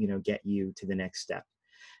to, get you to the next step.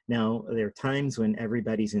 Now, there are times when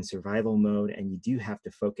everybody's in survival mode and you do have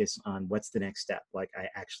to focus on what's the next step. Like, I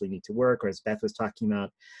actually need to work, or as Beth was talking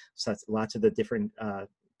about, lots of the different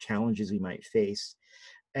challenges we might face.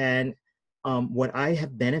 And what I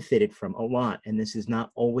have benefited from a lot, and this is not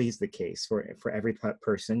always the case for every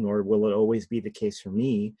person, nor will it always be the case for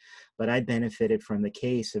me, but I benefited from the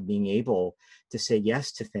case of being able to say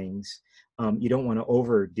yes to things. You don't want to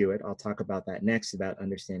overdo it. I'll talk about that next, about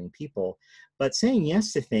understanding people. But saying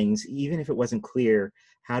yes to things, even if it wasn't clear,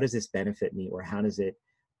 how does this benefit me, or how does it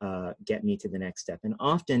get me to the next step? And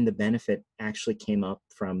often the benefit actually came up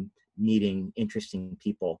from meeting interesting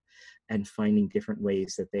people and finding different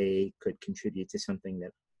ways that they could contribute to something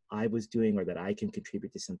that I was doing, or that I can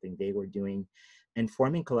contribute to something they were doing, and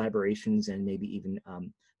forming collaborations and maybe even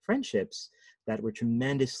friendships that were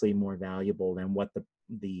tremendously more valuable than what the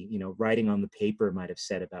writing on the paper might have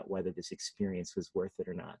said about whether this experience was worth it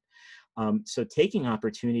or not. So taking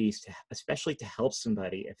opportunities especially to help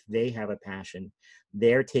somebody, if they have a passion,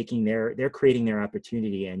 they're creating their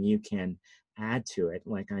opportunity, and you can add to it,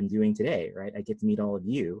 like I'm doing today, right? I get to meet all of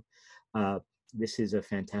you. This is a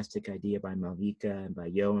fantastic idea by Malvika and by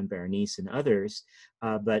Yo and Berenice and others.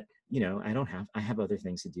 But I have other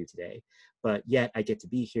things to do today, but yet I get to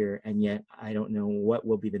be here, and yet I don't know what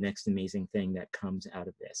will be the next amazing thing that comes out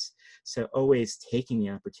of this. So always taking the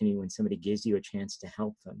opportunity when somebody gives you a chance to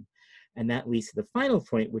help them. And that leads to the final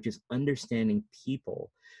point, which is understanding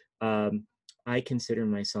people. I consider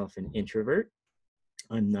myself an introvert.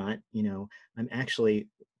 I'm not, I'm actually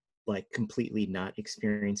like completely not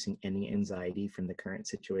experiencing any anxiety from the current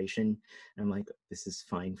situation. I'm like, this is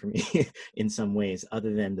fine for me in some ways,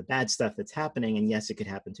 other than the bad stuff that's happening. And yes, it could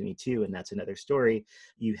happen to me too. And that's another story.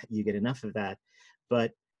 You get enough of that.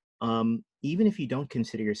 But even if you don't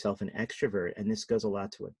consider yourself an extrovert, and this goes a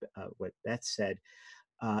lot to what Beth said,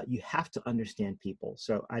 you have to understand people.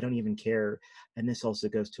 So I don't even care. And this also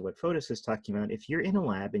goes to what Fotis was talking about. If you're in a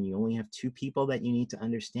lab and you only have 2 people that you need to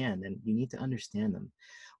understand, then you need to understand them.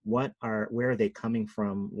 Where are they coming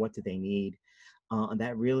from? What do they need?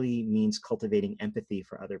 That really means cultivating empathy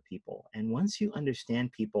for other people. And once you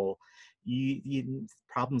understand people,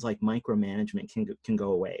 problems like micromanagement can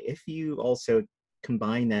go away. If you also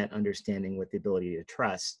combine that understanding with the ability to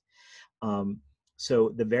trust,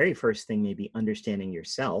 so the very first thing may be understanding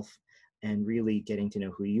yourself and really getting to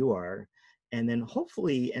know who you are. And then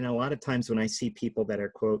hopefully, and a lot of times when I see people that are,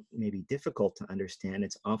 quote, maybe difficult to understand,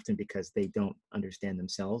 it's often because they don't understand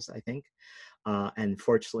themselves, I think. And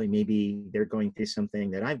fortunately, maybe they're going through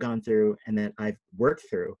something that I've gone through and that I've worked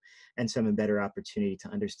through, and some better opportunity to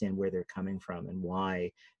understand where they're coming from and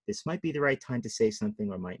why this might be the right time to say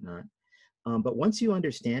something or might not. But once you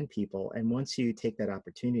understand people, and once you take that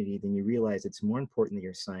opportunity, then you realize it's more important than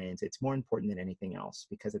your science. It's more important than anything else,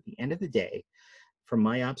 because at the end of the day, from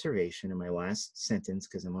my observation, and my last sentence,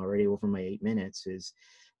 because I'm already over my 8 minutes, is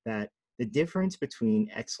that the difference between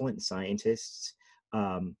excellent scientists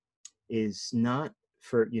is not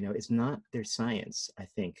their science, I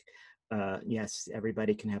think. Yes,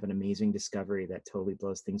 everybody can have an amazing discovery that totally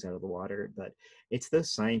blows things out of the water, but it's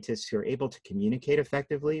those scientists who are able to communicate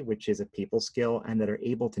effectively, which is a people skill, and that are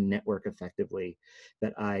able to network effectively,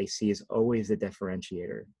 that I see as always the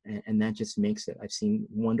differentiator. And that just makes it. I've seen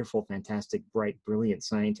wonderful, fantastic, bright, brilliant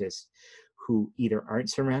scientists who either aren't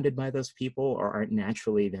surrounded by those people or aren't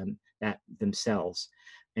naturally themselves.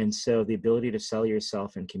 And so the ability to sell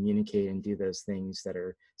yourself and communicate and do those things that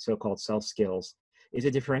are so-called self skills is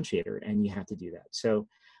a differentiator, and you have to do that. So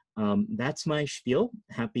that's my spiel.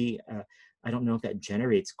 Happy. I don't know if that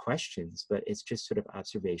generates questions, but it's just sort of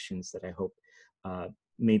observations that I hope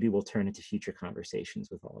maybe will turn into future conversations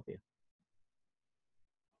with all of you.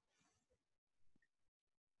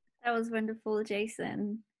 That was wonderful,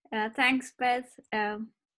 Jason. Thanks, Beth.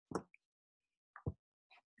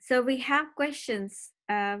 So we have questions.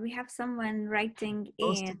 We have someone writing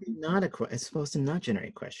in. It's supposed to not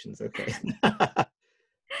generate questions. Okay.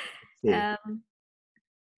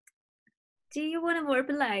 Do you want to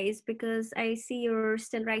verbalize? Because I see you're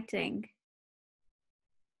still writing.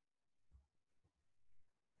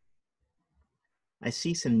 I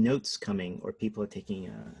see some notes coming, or people are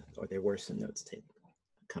taking, or there were some notes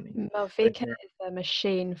coming. Malvika is a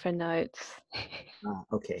machine for notes.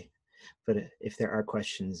 Okay. but if there are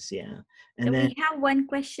questions, yeah. And we then have one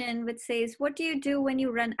question which says, what do you do when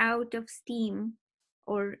you run out of steam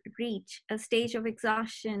or reach a stage of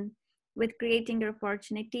exhaustion with creating your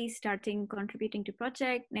opportunities, starting contributing to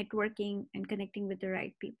project, networking, and connecting with the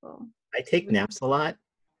right people? I take naps a lot.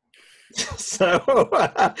 So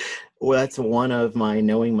well, that's one of my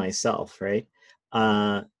knowing myself, right?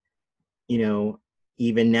 You know,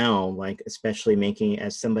 even now, like especially making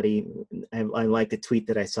as somebody, I like the tweet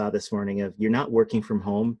that I saw this morning of, you're not working from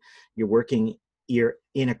home, you're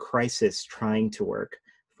in a crisis trying to work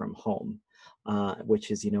from home, which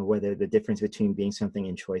is, you know, whether the difference between being something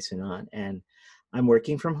in choice or not. And I'm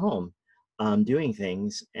working from home, doing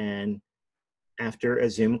things, and after a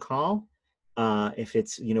Zoom call, if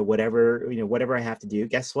it's, you know, whatever I have to do,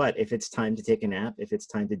 guess what? If it's time to take a nap, if it's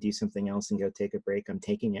time to do something else and go take a break, I'm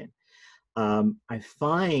taking it. I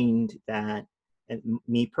find that,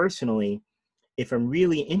 me personally, if I'm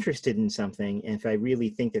really interested in something, and if I really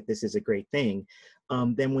think that this is a great thing,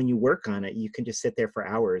 then when you work on it, you can just sit there for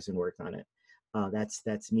hours and work on it.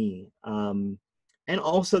 That's me. And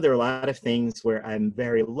also there are a lot of things where I'm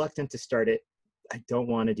very reluctant to start it. I don't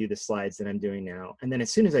want to do the slides that I'm doing now. And then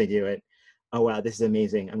as soon as I do it, oh, wow, this is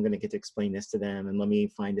amazing. I'm going to get to explain this to them, and let me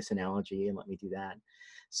find this analogy and let me do that.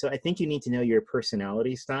 So I think you need to know your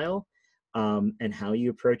personality style, and how you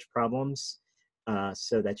approach problems,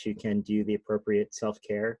 so that you can do the appropriate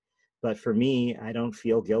self-care. But for me, I don't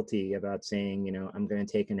feel guilty about saying, you know, I'm going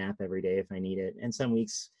to take a nap every day if I need it. And some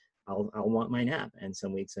weeks I'll want my nap, and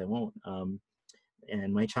some weeks I won't.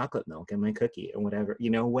 And my chocolate milk and my cookie and whatever, you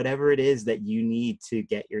know, whatever it is that you need to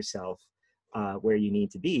get yourself where you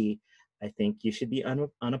need to be, I think you should be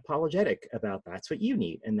unapologetic about that's what you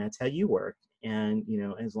need and that's how you work. And, you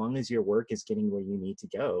know, as long as your work is getting where you need to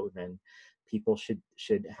go, then people should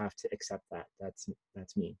have to accept that. That's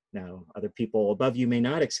me. Now, other people above you may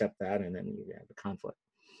not accept that, and then you have a conflict.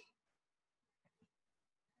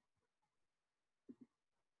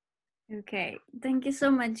 Okay, thank you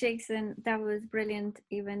so much, Jason. That was brilliant,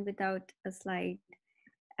 even without a slide.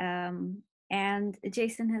 And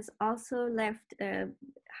Jason has also left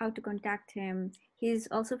how to contact him. He's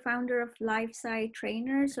also founder of LifeSci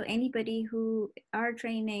Trainer. So anybody who are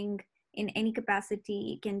training in any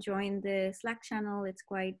capacity can join the Slack channel. It's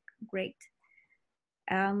quite great.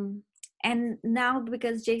 And now,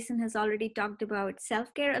 because Jason has already talked about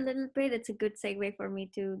self-care a little bit, it's a good segue for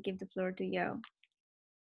me to give the floor to Yo.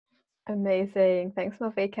 Amazing. Thanks,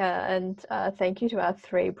 Malvika. And thank you to our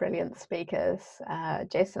three brilliant speakers.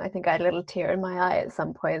 Jason, I think I had a little tear in my eye at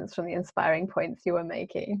some points from the inspiring points you were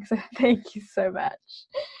making. So thank you so much.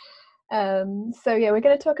 So yeah, we're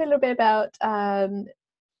going to talk a little bit about,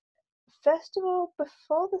 first of all,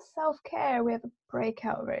 before the self-care, we have a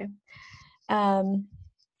breakout room.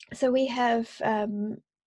 So we have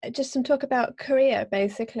just some talk about career,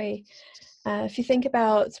 basically. If you think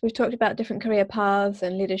about, we've talked about different career paths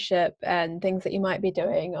and leadership and things that you might be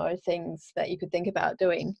doing or things that you could think about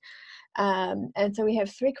doing. And so we have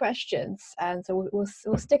 3 questions. And so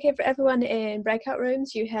we'll stick everyone in breakout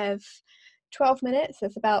rooms. You have 12 minutes.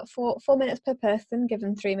 It's about 4 minutes per person,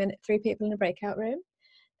 given 3 people in a breakout room.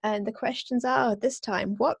 And the questions are this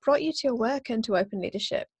time, what brought you to your work and to open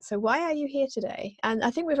leadership? So why are you here today? And I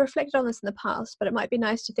think we've reflected on this in the past, but it might be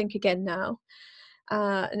nice to think again now.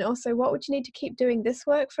 And also, what would you need to keep doing this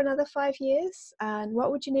work for another 5 years? And what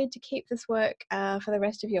would you need to keep this work for the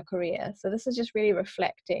rest of your career? So this is just really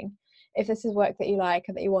reflecting. If this is work that you like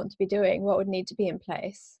and that you want to be doing, what would need to be in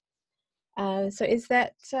place? So is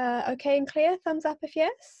that okay and clear? Thumbs up if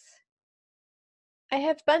yes. I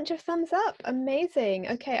have a bunch of thumbs up. Amazing.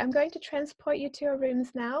 Okay, I'm going to transport you to your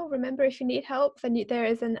rooms now. Remember, if you need help, then there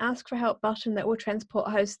is an ask for help button that will transport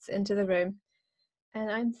hosts into the room. And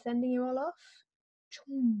I'm sending you all off.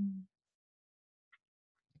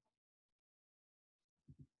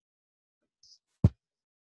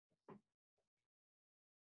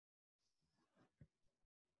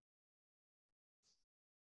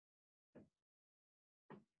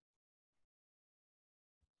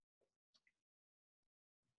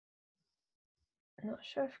 I'm not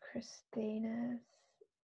sure if Christine is.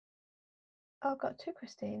 Oh, I've got 2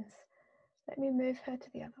 Christines. Let me move her to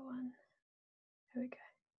the other one. There we go.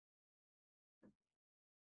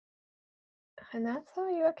 Hanasa,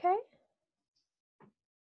 are you okay?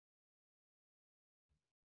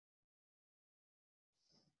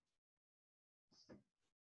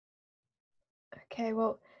 Okay,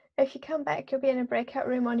 well, if you come back, you'll be in a breakout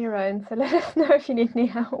room on your own, so let us know if you need any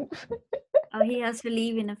help. Oh, he has to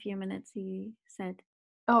leave in a few minutes, he said.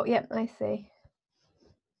 Oh, yeah, I see.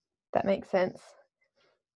 That makes sense.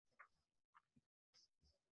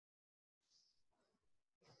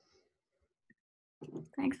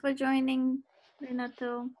 Thanks for joining,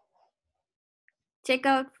 Renato. Check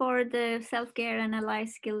out for the self-care and ally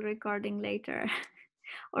skill recording later,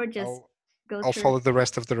 or just go I'll through. follow the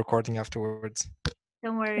rest of the recording afterwards.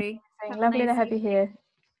 Don't worry. Have a Lovely to nice have you evening. here.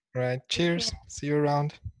 Right. Cheers. See you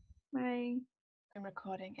around. Bye. I'm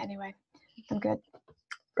recording anyway. I'm good.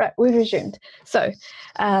 Right, we resumed. So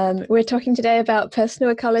we're talking today about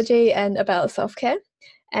personal ecology and about self-care.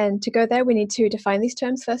 And to go there, we need to define these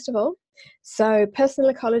terms first of all. So personal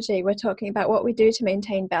ecology, we're talking about what we do to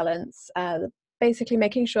maintain balance, basically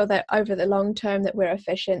making sure that over the long term that we're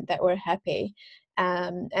efficient, that we're happy,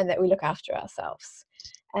 and that we look after ourselves.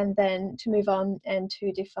 And then to move on and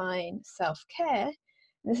to define self-care,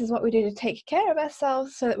 this is what we do to take care of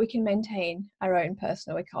ourselves so that we can maintain our own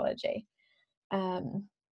personal ecology.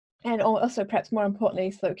 And also perhaps more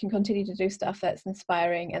importantly, so that we can continue to do stuff that's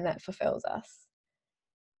inspiring and that fulfills us.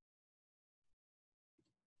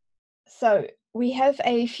 So we have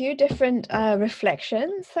a few different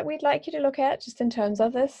reflections that we'd like you to look at just in terms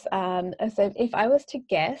of this. So if I was to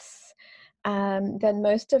guess, then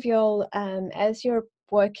most of y'all, as you're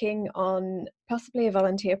working on possibly a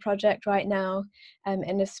volunteer project right now,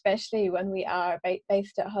 and especially when we are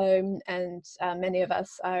based at home, and many of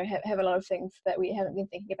us have a lot of things that we haven't been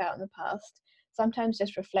thinking about in the past, sometimes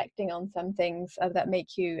just reflecting on some things that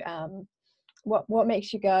make you, what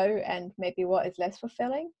makes you go and maybe what is less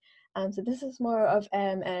fulfilling. So this is more of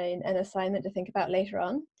an assignment to think about later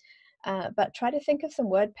on, but try to think of some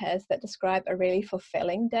word pairs that describe a really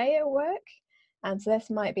fulfilling day at work. So this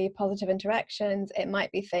might be positive interactions, it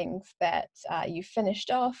might be things that you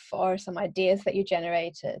finished off, or some ideas that you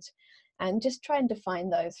generated, and just try and define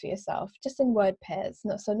those for yourself, just in word pairs.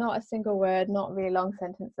 So not a single word, not really long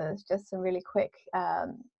sentences, just some really quick,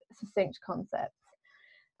 succinct concepts.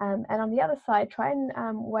 And on the other side, try and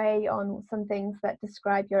weigh on some things that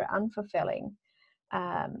describe your unfulfilling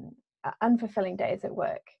days at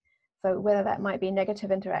work. So whether that might be negative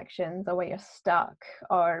interactions, or where you're stuck,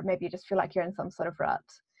 or maybe you just feel like you're in some sort of rut.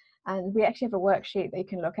 And we actually have a worksheet that you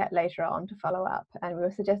can look at later on to follow up. And we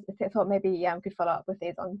thought maybe we could follow up with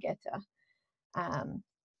these on Gitter.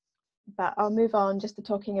 But I'll move on just to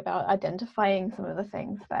talking about identifying some of the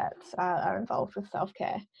things that are involved with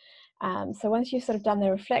self-care. So once you've sort of done the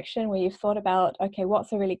reflection where you've thought about, okay,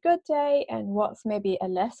 what's a really good day and what's maybe a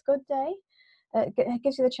less good day, it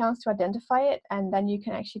gives you the chance to identify it, and then you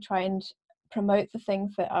can actually try and promote the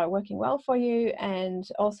things that are working well for you. And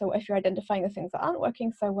also if you're identifying the things that aren't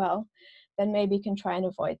working so well, then maybe you can try and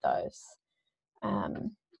avoid those.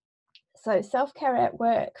 So self-care at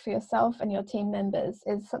work for yourself and your team members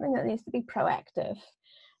is something that needs to be proactive.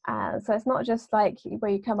 So it's not just like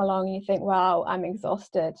where you come along and you think, wow, I'm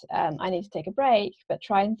exhausted, I need to take a break, but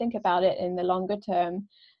try and think about it in the longer term.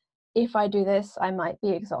 If I do this, I might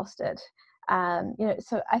be exhausted.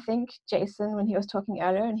 So I think Jason, when he was talking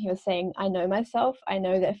earlier and he was saying, I know myself, I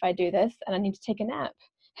know that if I do this and I need to take a nap.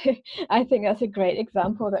 I think that's a great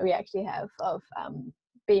example that we actually have of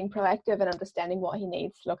being proactive and understanding what he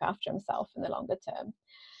needs to look after himself in the longer term.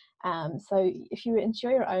 So if you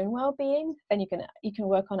ensure your own well-being, then you can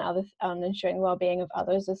work on ensuring the well-being of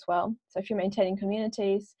others as well. So if you're maintaining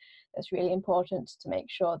communities, it's really important to make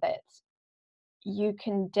sure that you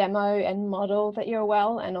can demo and model that you're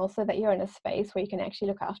well, and also that you're in a space where you can actually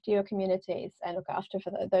look after your communities and look after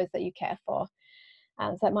for those that you care for.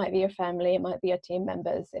 So that might be your family, it might be your team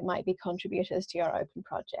members, it might be contributors to your open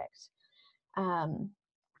project.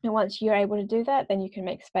 And once you're able to do that, then you can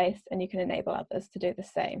make space and you can enable others to do the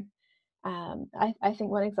same. I think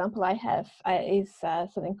one example I have is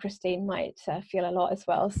something Christine might feel a lot as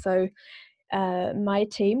well. So my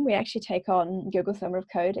team, we actually take on Google Summer of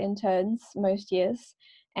Code interns most years.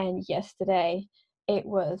 And yesterday, it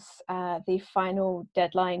was the final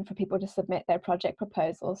deadline for people to submit their project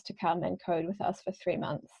proposals to come and code with us for 3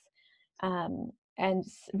 months. And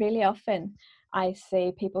really often I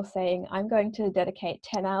see people saying, I'm going to dedicate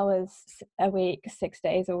 10 hours a week, 6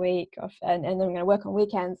 days a week, and then I'm going to work on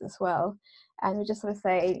weekends as well. And we just sort of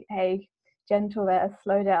say, hey, gentle there,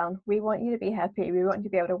 slow down. We want you to be happy. We want you to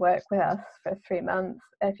be able to work with us for 3 months.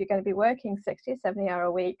 If you're going to be working 60,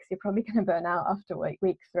 70-hour weeks, you're probably going to burn out after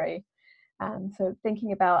week 3. So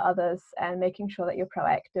thinking about others and making sure that you're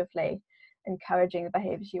proactively encouraging the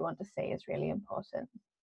behaviors you want to see is really important.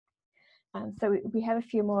 So we have a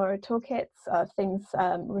few more toolkits of things,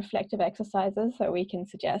 reflective exercises that we can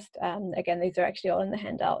suggest. Again, these are actually all in the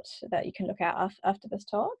handout that you can look at after this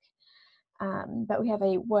talk. But we have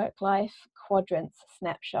a work-life quadrants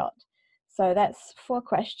snapshot. So that's 4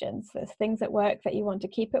 questions. There's things at work that you want to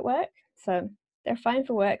keep at work. So they're fine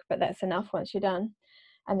for work, but that's enough once you're done.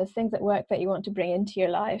 And there's things at work that you want to bring into your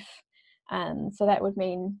life. And so that would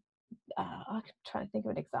mean, I could try and think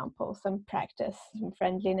of an example, some practice, some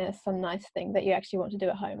friendliness, some nice thing that you actually want to do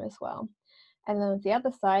at home as well. And then on the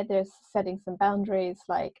other side, there's setting some boundaries,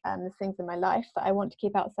 like there's things in my life that I want to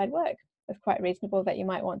keep outside work. It's quite reasonable that you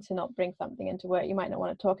might want to not bring something into work. You might not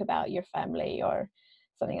want to talk about your family or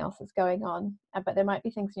something else that's going on, but there might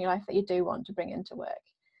be things in your life that you do want to bring into work.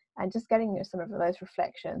 And just getting some of those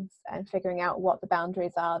reflections and figuring out what the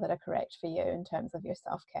boundaries are that are correct for you in terms of your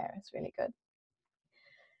self-care is really good.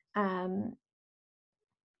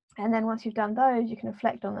 And then once you've done those, you can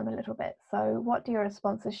reflect on them a little bit. So what do your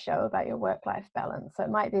responses show about your work-life balance? So it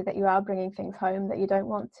might be that you are bringing things home that you don't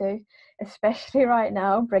want to, especially right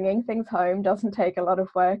now. Bringing things home doesn't take a lot of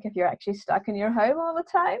work if you're actually stuck in your home all the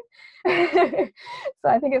time. So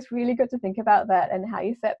I think it's really good to think about that and how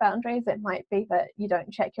you set boundaries. It might be that you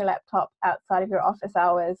don't check your laptop outside of your office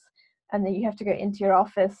hours, and then you have to go into your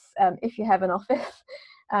office, if you have an office,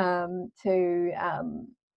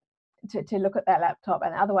 to look at that laptop,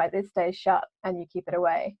 and otherwise it stays shut and you keep it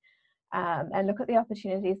away, and look at the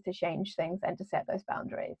opportunities to change things and to set those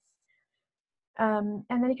boundaries. And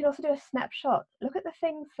then you can also do a snapshot. Look at the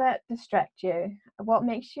things that distract you. What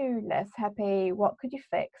makes you less happy? What could you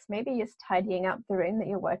fix? Maybe it's tidying up the room that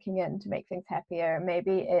you're working in to make things happier.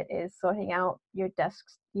 Maybe it is sorting out your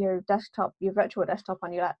desktop, your virtual desktop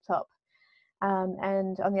on your laptop.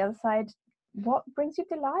 And on the other side, what brings you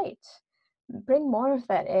delight? Bring more of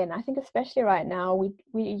that in. I think especially right now,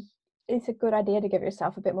 it's a good idea to give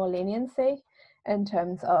yourself a bit more leniency in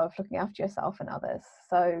terms of looking after yourself and others.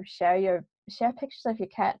 So share pictures of your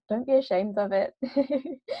cat. Don't be ashamed of it.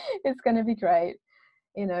 It's going to be great.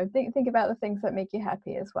 You know, think about the things that make you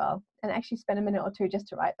happy as well, and actually spend a minute or two just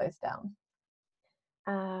to write those down.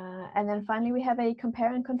 And then finally, we have a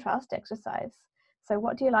compare and contrast exercise. So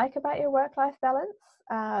what do you like about your work-life balance,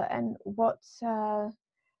 and what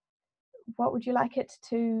would you like it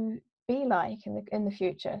to be like in the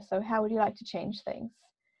future? So how would you like to change things?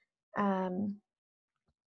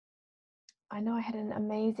 I know I had an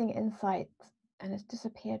amazing insight and it's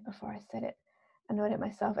disappeared before I said it. I know it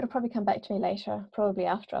myself. It'll probably come back to me later, probably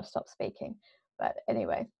after I've stopped speaking. But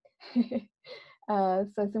anyway, so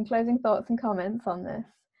some closing thoughts and comments on this.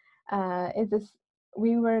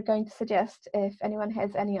 We were going to suggest, if anyone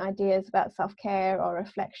has any ideas about self-care or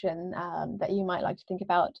reflection that you might like to think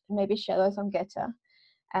about, maybe share those on Gitter.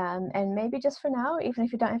 And maybe just for now, even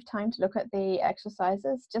if you don't have time to look at the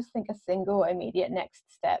exercises, just think a single immediate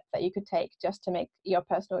next step that you could take just to make your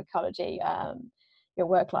personal ecology, your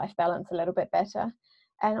work-life balance a little bit better.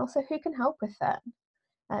 And also, who can help with that?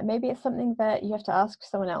 Maybe it's something that you have to ask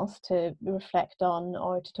someone else to reflect on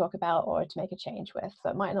or to talk about or to make a change with. So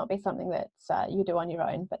it might not be something that you do on your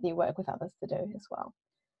own, but you work with others to do as well.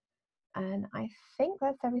 And I think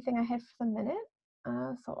that's everything I have for the minute.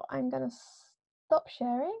 So I'm going to stop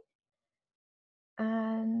sharing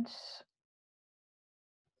and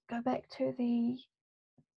go back to the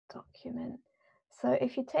document. So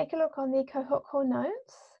if you take a look on the cohort core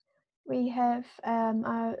notes, we have,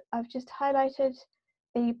 I've just highlighted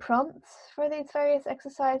the prompts for these various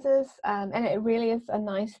exercises, and it really is a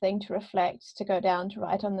nice thing to reflect, to go down, to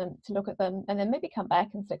write on them, to look at them, and then maybe come back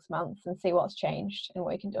in 6 months and see what's changed and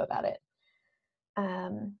what you can do about it.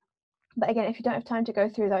 But again, if you don't have time to go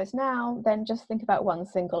through those now, then just think about one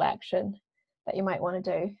single action that you might want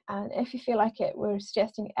to do. And if you feel like it, we're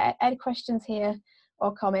suggesting add questions here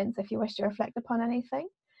or comments if you wish to reflect upon anything.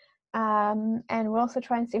 And we'll also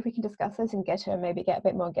try and see if we can discuss those in Gitter and maybe get a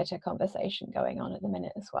bit more Gitter conversation going on at the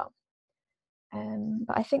minute as well.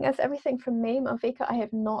 But I think that's everything from me. Malvika, I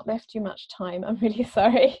have not left you much time. I'm really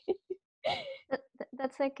sorry.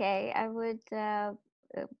 That's okay. I would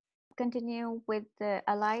continue with the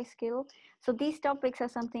ally skill. So these topics are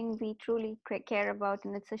something we truly care about,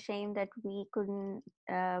 and it's a shame that we couldn't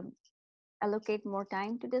allocate more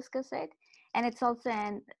time to discuss it. And it's also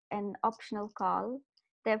an optional call.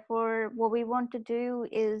 Therefore, what we want to do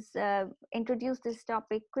is introduce this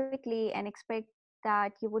topic quickly and expect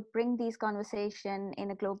that you would bring these conversation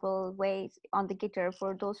in a global way on the Gitter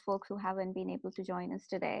for those folks who haven't been able to join us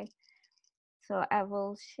today. So I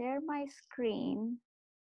will share my screen.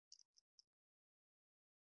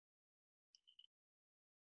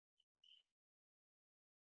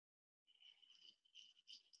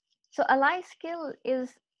 So ally skill is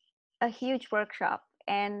a huge workshop,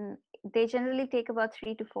 and they generally take about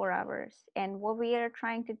 3 to 4 hours. And what we are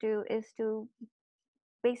trying to do is to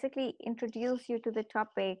basically introduce you to the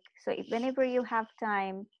topic. So whenever you have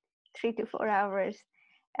time, 3 to 4 hours,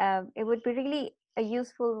 it would be really a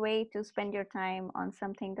useful way to spend your time on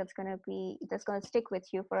something that's going to stick with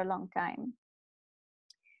you for a long time.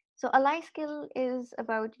 So ally skill is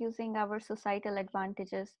about using our societal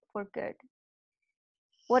advantages for good.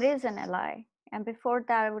 What is an ally? And before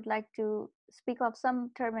that, I would like to speak of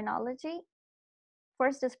some terminology.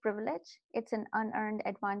 First is privilege. It's an unearned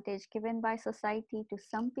advantage given by society to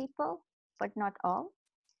some people, but not all.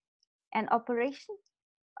 And operation.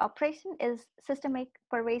 Oppression is systemic,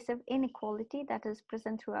 pervasive inequality that is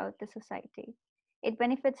present throughout the society. It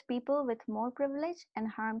benefits people with more privilege and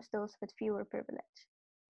harms those with fewer privilege.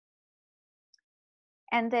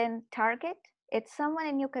 And then target, it's someone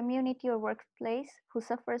in your community or workplace who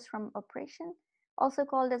suffers from oppression, also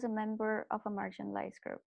called as a member of a marginalized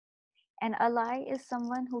group. An ally is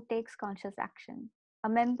someone who takes conscious action, a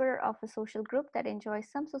member of a social group that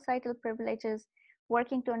enjoys some societal privileges,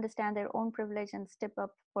 working to understand their own privilege and step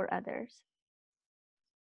up for others.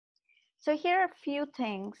 So here are a few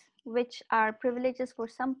things which are privileges for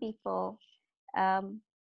some people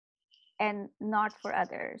and not for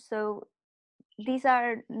others. So these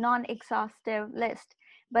are non-exhaustive list,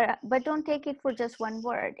 but don't take it for just one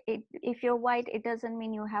word. If you're white, it doesn't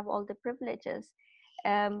mean you have all the privileges.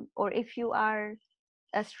 Or if you are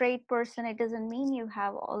a straight person, it doesn't mean you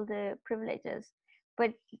have all the privileges.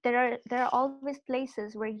 But there are always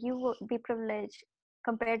places where you will be privileged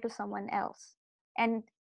compared to someone else. And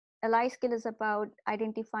ally skill is about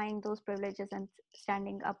identifying those privileges and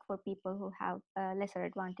standing up for people who have lesser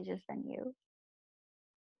advantages than you.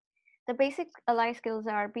 The basic ally skills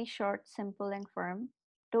are: be short, simple, and firm.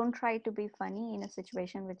 Don't try to be funny in a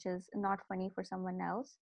situation which is not funny for someone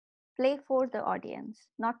else. Play for the audience,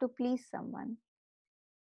 not to please someone.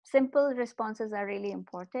 Simple responses are really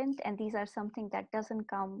important, and these are something that doesn't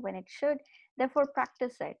come when it should. Therefore,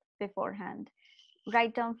 practice it beforehand.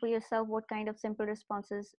 Write down for yourself what kind of simple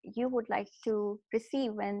responses you would like to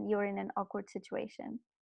receive when you're in an awkward situation.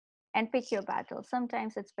 And pick your battles.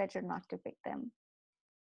 Sometimes it's better not to pick them.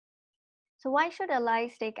 So why should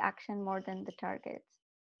allies take action more than the targets?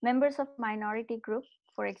 Members of minority group,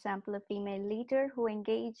 for example, a female leader who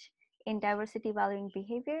engage in diversity valuing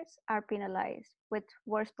behaviors, are penalized with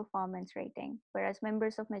worse performance rating, whereas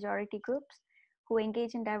members of majority groups who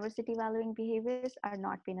engage in diversity valuing behaviors are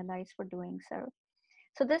not penalized for doing so.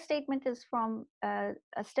 So this statement is from a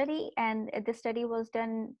study, and this study was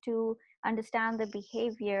done to understand the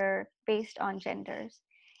behavior based on genders.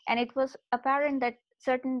 And it was apparent that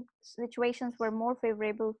certain situations were more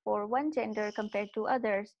favorable for one gender compared to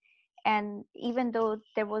others, and even though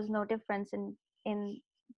there was no difference in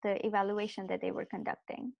the evaluation that they were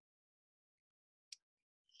conducting.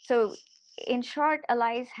 So in short,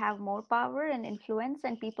 allies have more power and influence,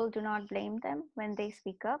 and people do not blame them when they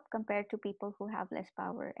speak up compared to people who have less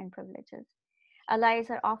power and privileges. Allies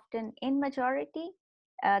are often in majority,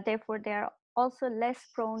 therefore they are also less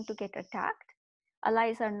prone to get attacked.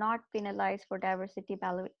 Allies are not penalized for diversity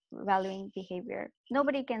valuing behavior.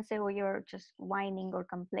 Nobody can say, oh, you're just whining or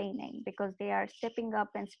complaining, because they are stepping up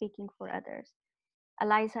and speaking for others.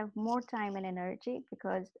 Allies have more time and energy,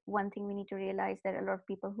 because one thing we need to realize that a lot of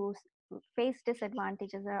people who face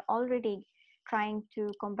disadvantages are already trying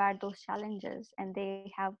to combat those challenges, and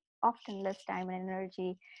they have often less time and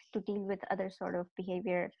energy to deal with other sort of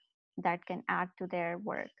behavior that can add to their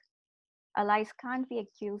work. Allies can't be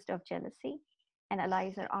accused of jealousy, and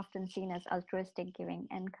allies are often seen as altruistic, giving,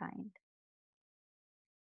 and kind.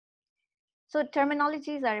 So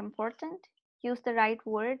terminologies are important. Use the right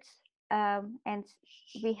words, and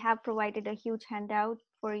we have provided a huge handout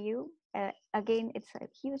for you. Again, it's a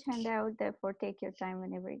huge handout, therefore take your time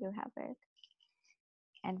whenever you have it.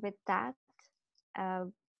 And with that,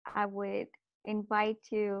 I would invite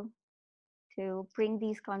you to bring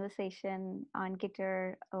these conversation on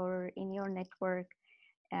Gitter or in your network.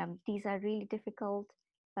 These are really difficult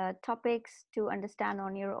topics to understand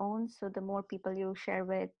on your own. So the more people you share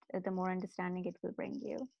with, the more understanding it will bring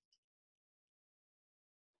you.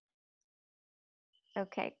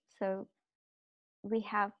 Okay, so we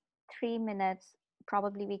have 3 minutes.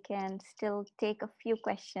 Probably we can still take a few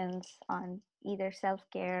questions on either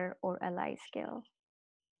self-care or ally skill.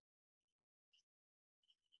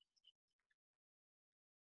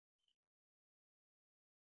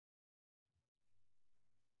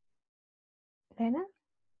 Lena?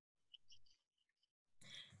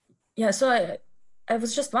 Yeah, so I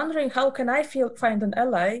was just wondering, how can I find an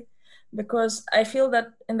ally? Because I feel that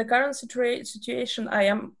in the current situation, I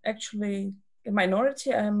am actually a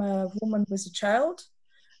minority. I'm a woman with a child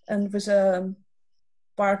and with a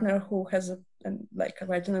partner who has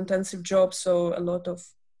quite an intensive job. So a lot of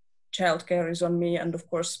childcare is on me. And of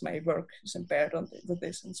course, my work is impaired with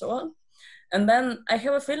this and so on. And then I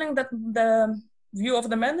have a feeling that the view of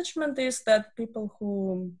the management is that people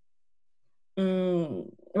who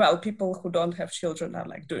well, people who don't have children are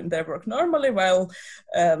like doing their work normally, while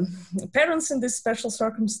parents in these special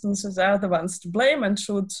circumstances are the ones to blame and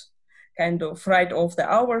should kind of write off the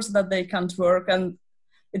hours that they can't work. And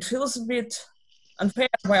it feels a bit unfair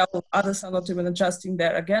while others are not even adjusting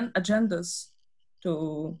their agendas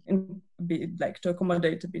to to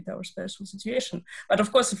accommodate a bit our special situation. But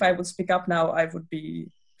of course, if I would speak up now, I would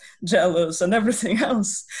be jealous and everything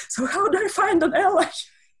else. So how do I find an ally?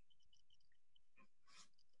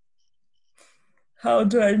 How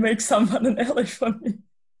do I make someone an ally for me?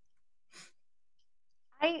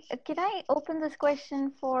 Can I open this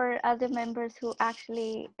question for other members who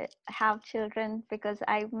actually have children, because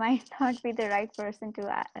I might not be the right person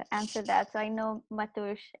to answer that. So I know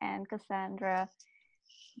Matush and Cassandra,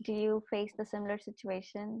 do you face the similar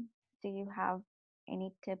situation? Do you have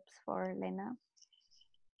any tips for Lena?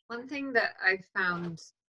 One thing that I found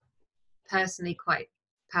personally quite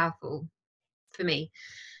powerful for me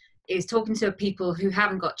is talking to people who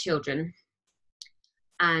haven't got children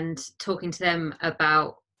and talking to them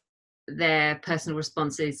about their personal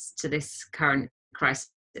responses to this current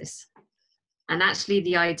crisis. And actually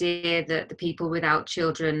the idea that the people without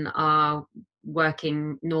children are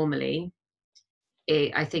working normally,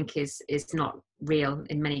 I think is not real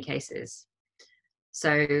in many cases.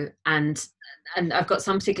 So, and I've got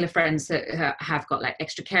some particular friends that have got like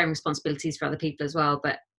extra caring responsibilities for other people as well,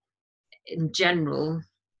 but in general,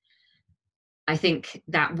 I think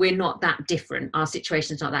that we're not that different. Our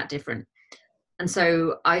situation's not that different. And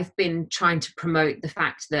so I've been trying to promote the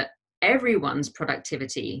fact that everyone's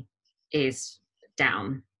productivity is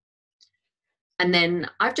down. And then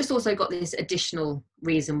I've just also got this additional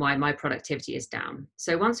reason why my productivity is down.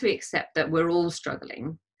 So once we accept that we're all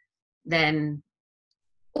struggling, then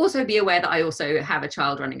also be aware that I also have a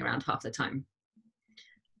child running around half the time.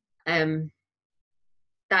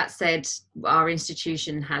 That said, our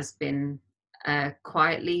institution has been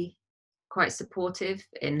quietly quite supportive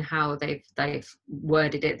in how they've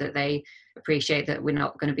worded it, that they appreciate that we're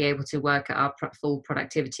not going to be able to work at our full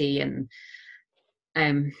productivity. And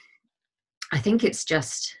I think it's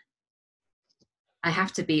just, I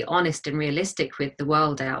have to be honest and realistic with the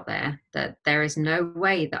world out there, that there is no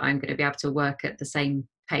way that I'm going to be able to work at the same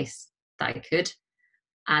pace that I could.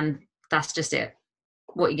 And that's just it.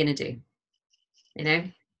 What are you going to do? You know?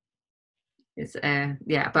 It's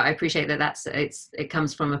yeah, but I appreciate that it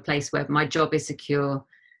comes from a place where my job is secure.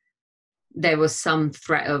 There was some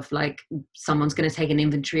threat of like someone's going to take an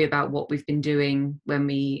inventory about what we've been doing when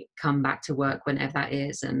we come back to work, whenever that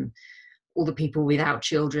is, and all the people without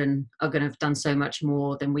children are going to have done so much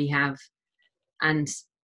more than we have. And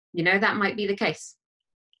you know, that might be the case.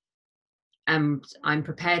 I'm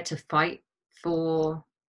prepared to fight for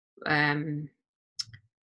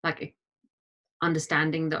like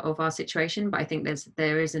understanding of our situation, but I think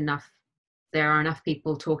there are enough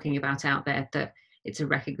people talking about out there that it's a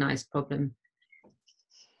recognized problem.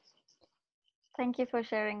 Thank you for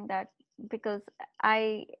sharing that, because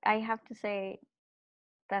I have to say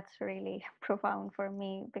that's really profound for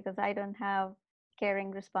me, because I don't have caring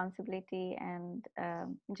responsibility, and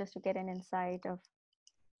just to get an insight of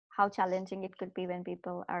how challenging it could be when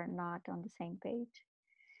people are not on the same page.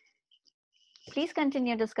 Please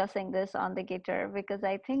continue discussing this on the Gitter, because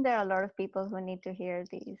I think there are a lot of people who need to hear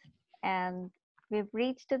these. And we've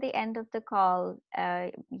reached to the end of the call.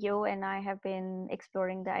 Yo and I have been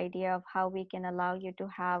exploring the idea of how we can allow you to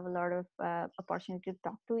have a lot of opportunity to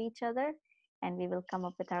talk to each other. And we will come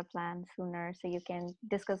up with our plan sooner, so you can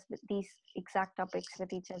discuss these exact topics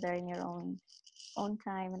with each other in your own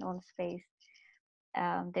time and own space.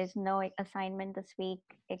 There's no assignment this week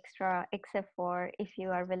extra, except for if you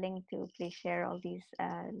are willing to please share all these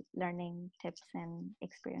learning tips and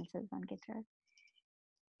experiences on Gitter.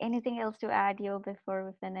 Anything else to add, Yo, before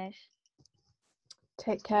we finish?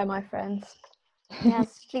 Take care, my friends.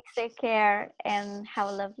 Yes, please take care and have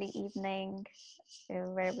a lovely evening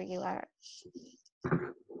wherever you are.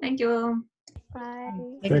 Thank you. Bye.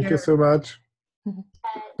 Thank you so much.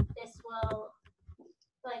 This will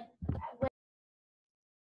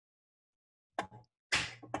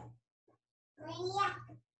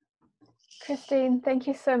Christine, thank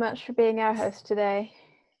you so much for being our host today.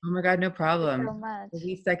 Oh my God, no problem. So much. The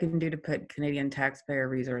least I can do to put Canadian taxpayer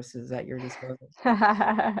resources at your disposal.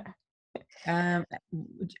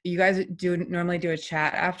 You guys normally do a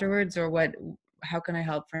chat afterwards, or what? How can I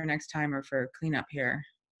help for next time or for cleanup here?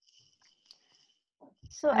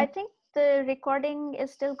 So I think the recording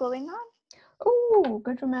is still going on. Oh,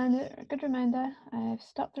 good reminder. Good reminder. I've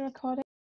stopped the recording.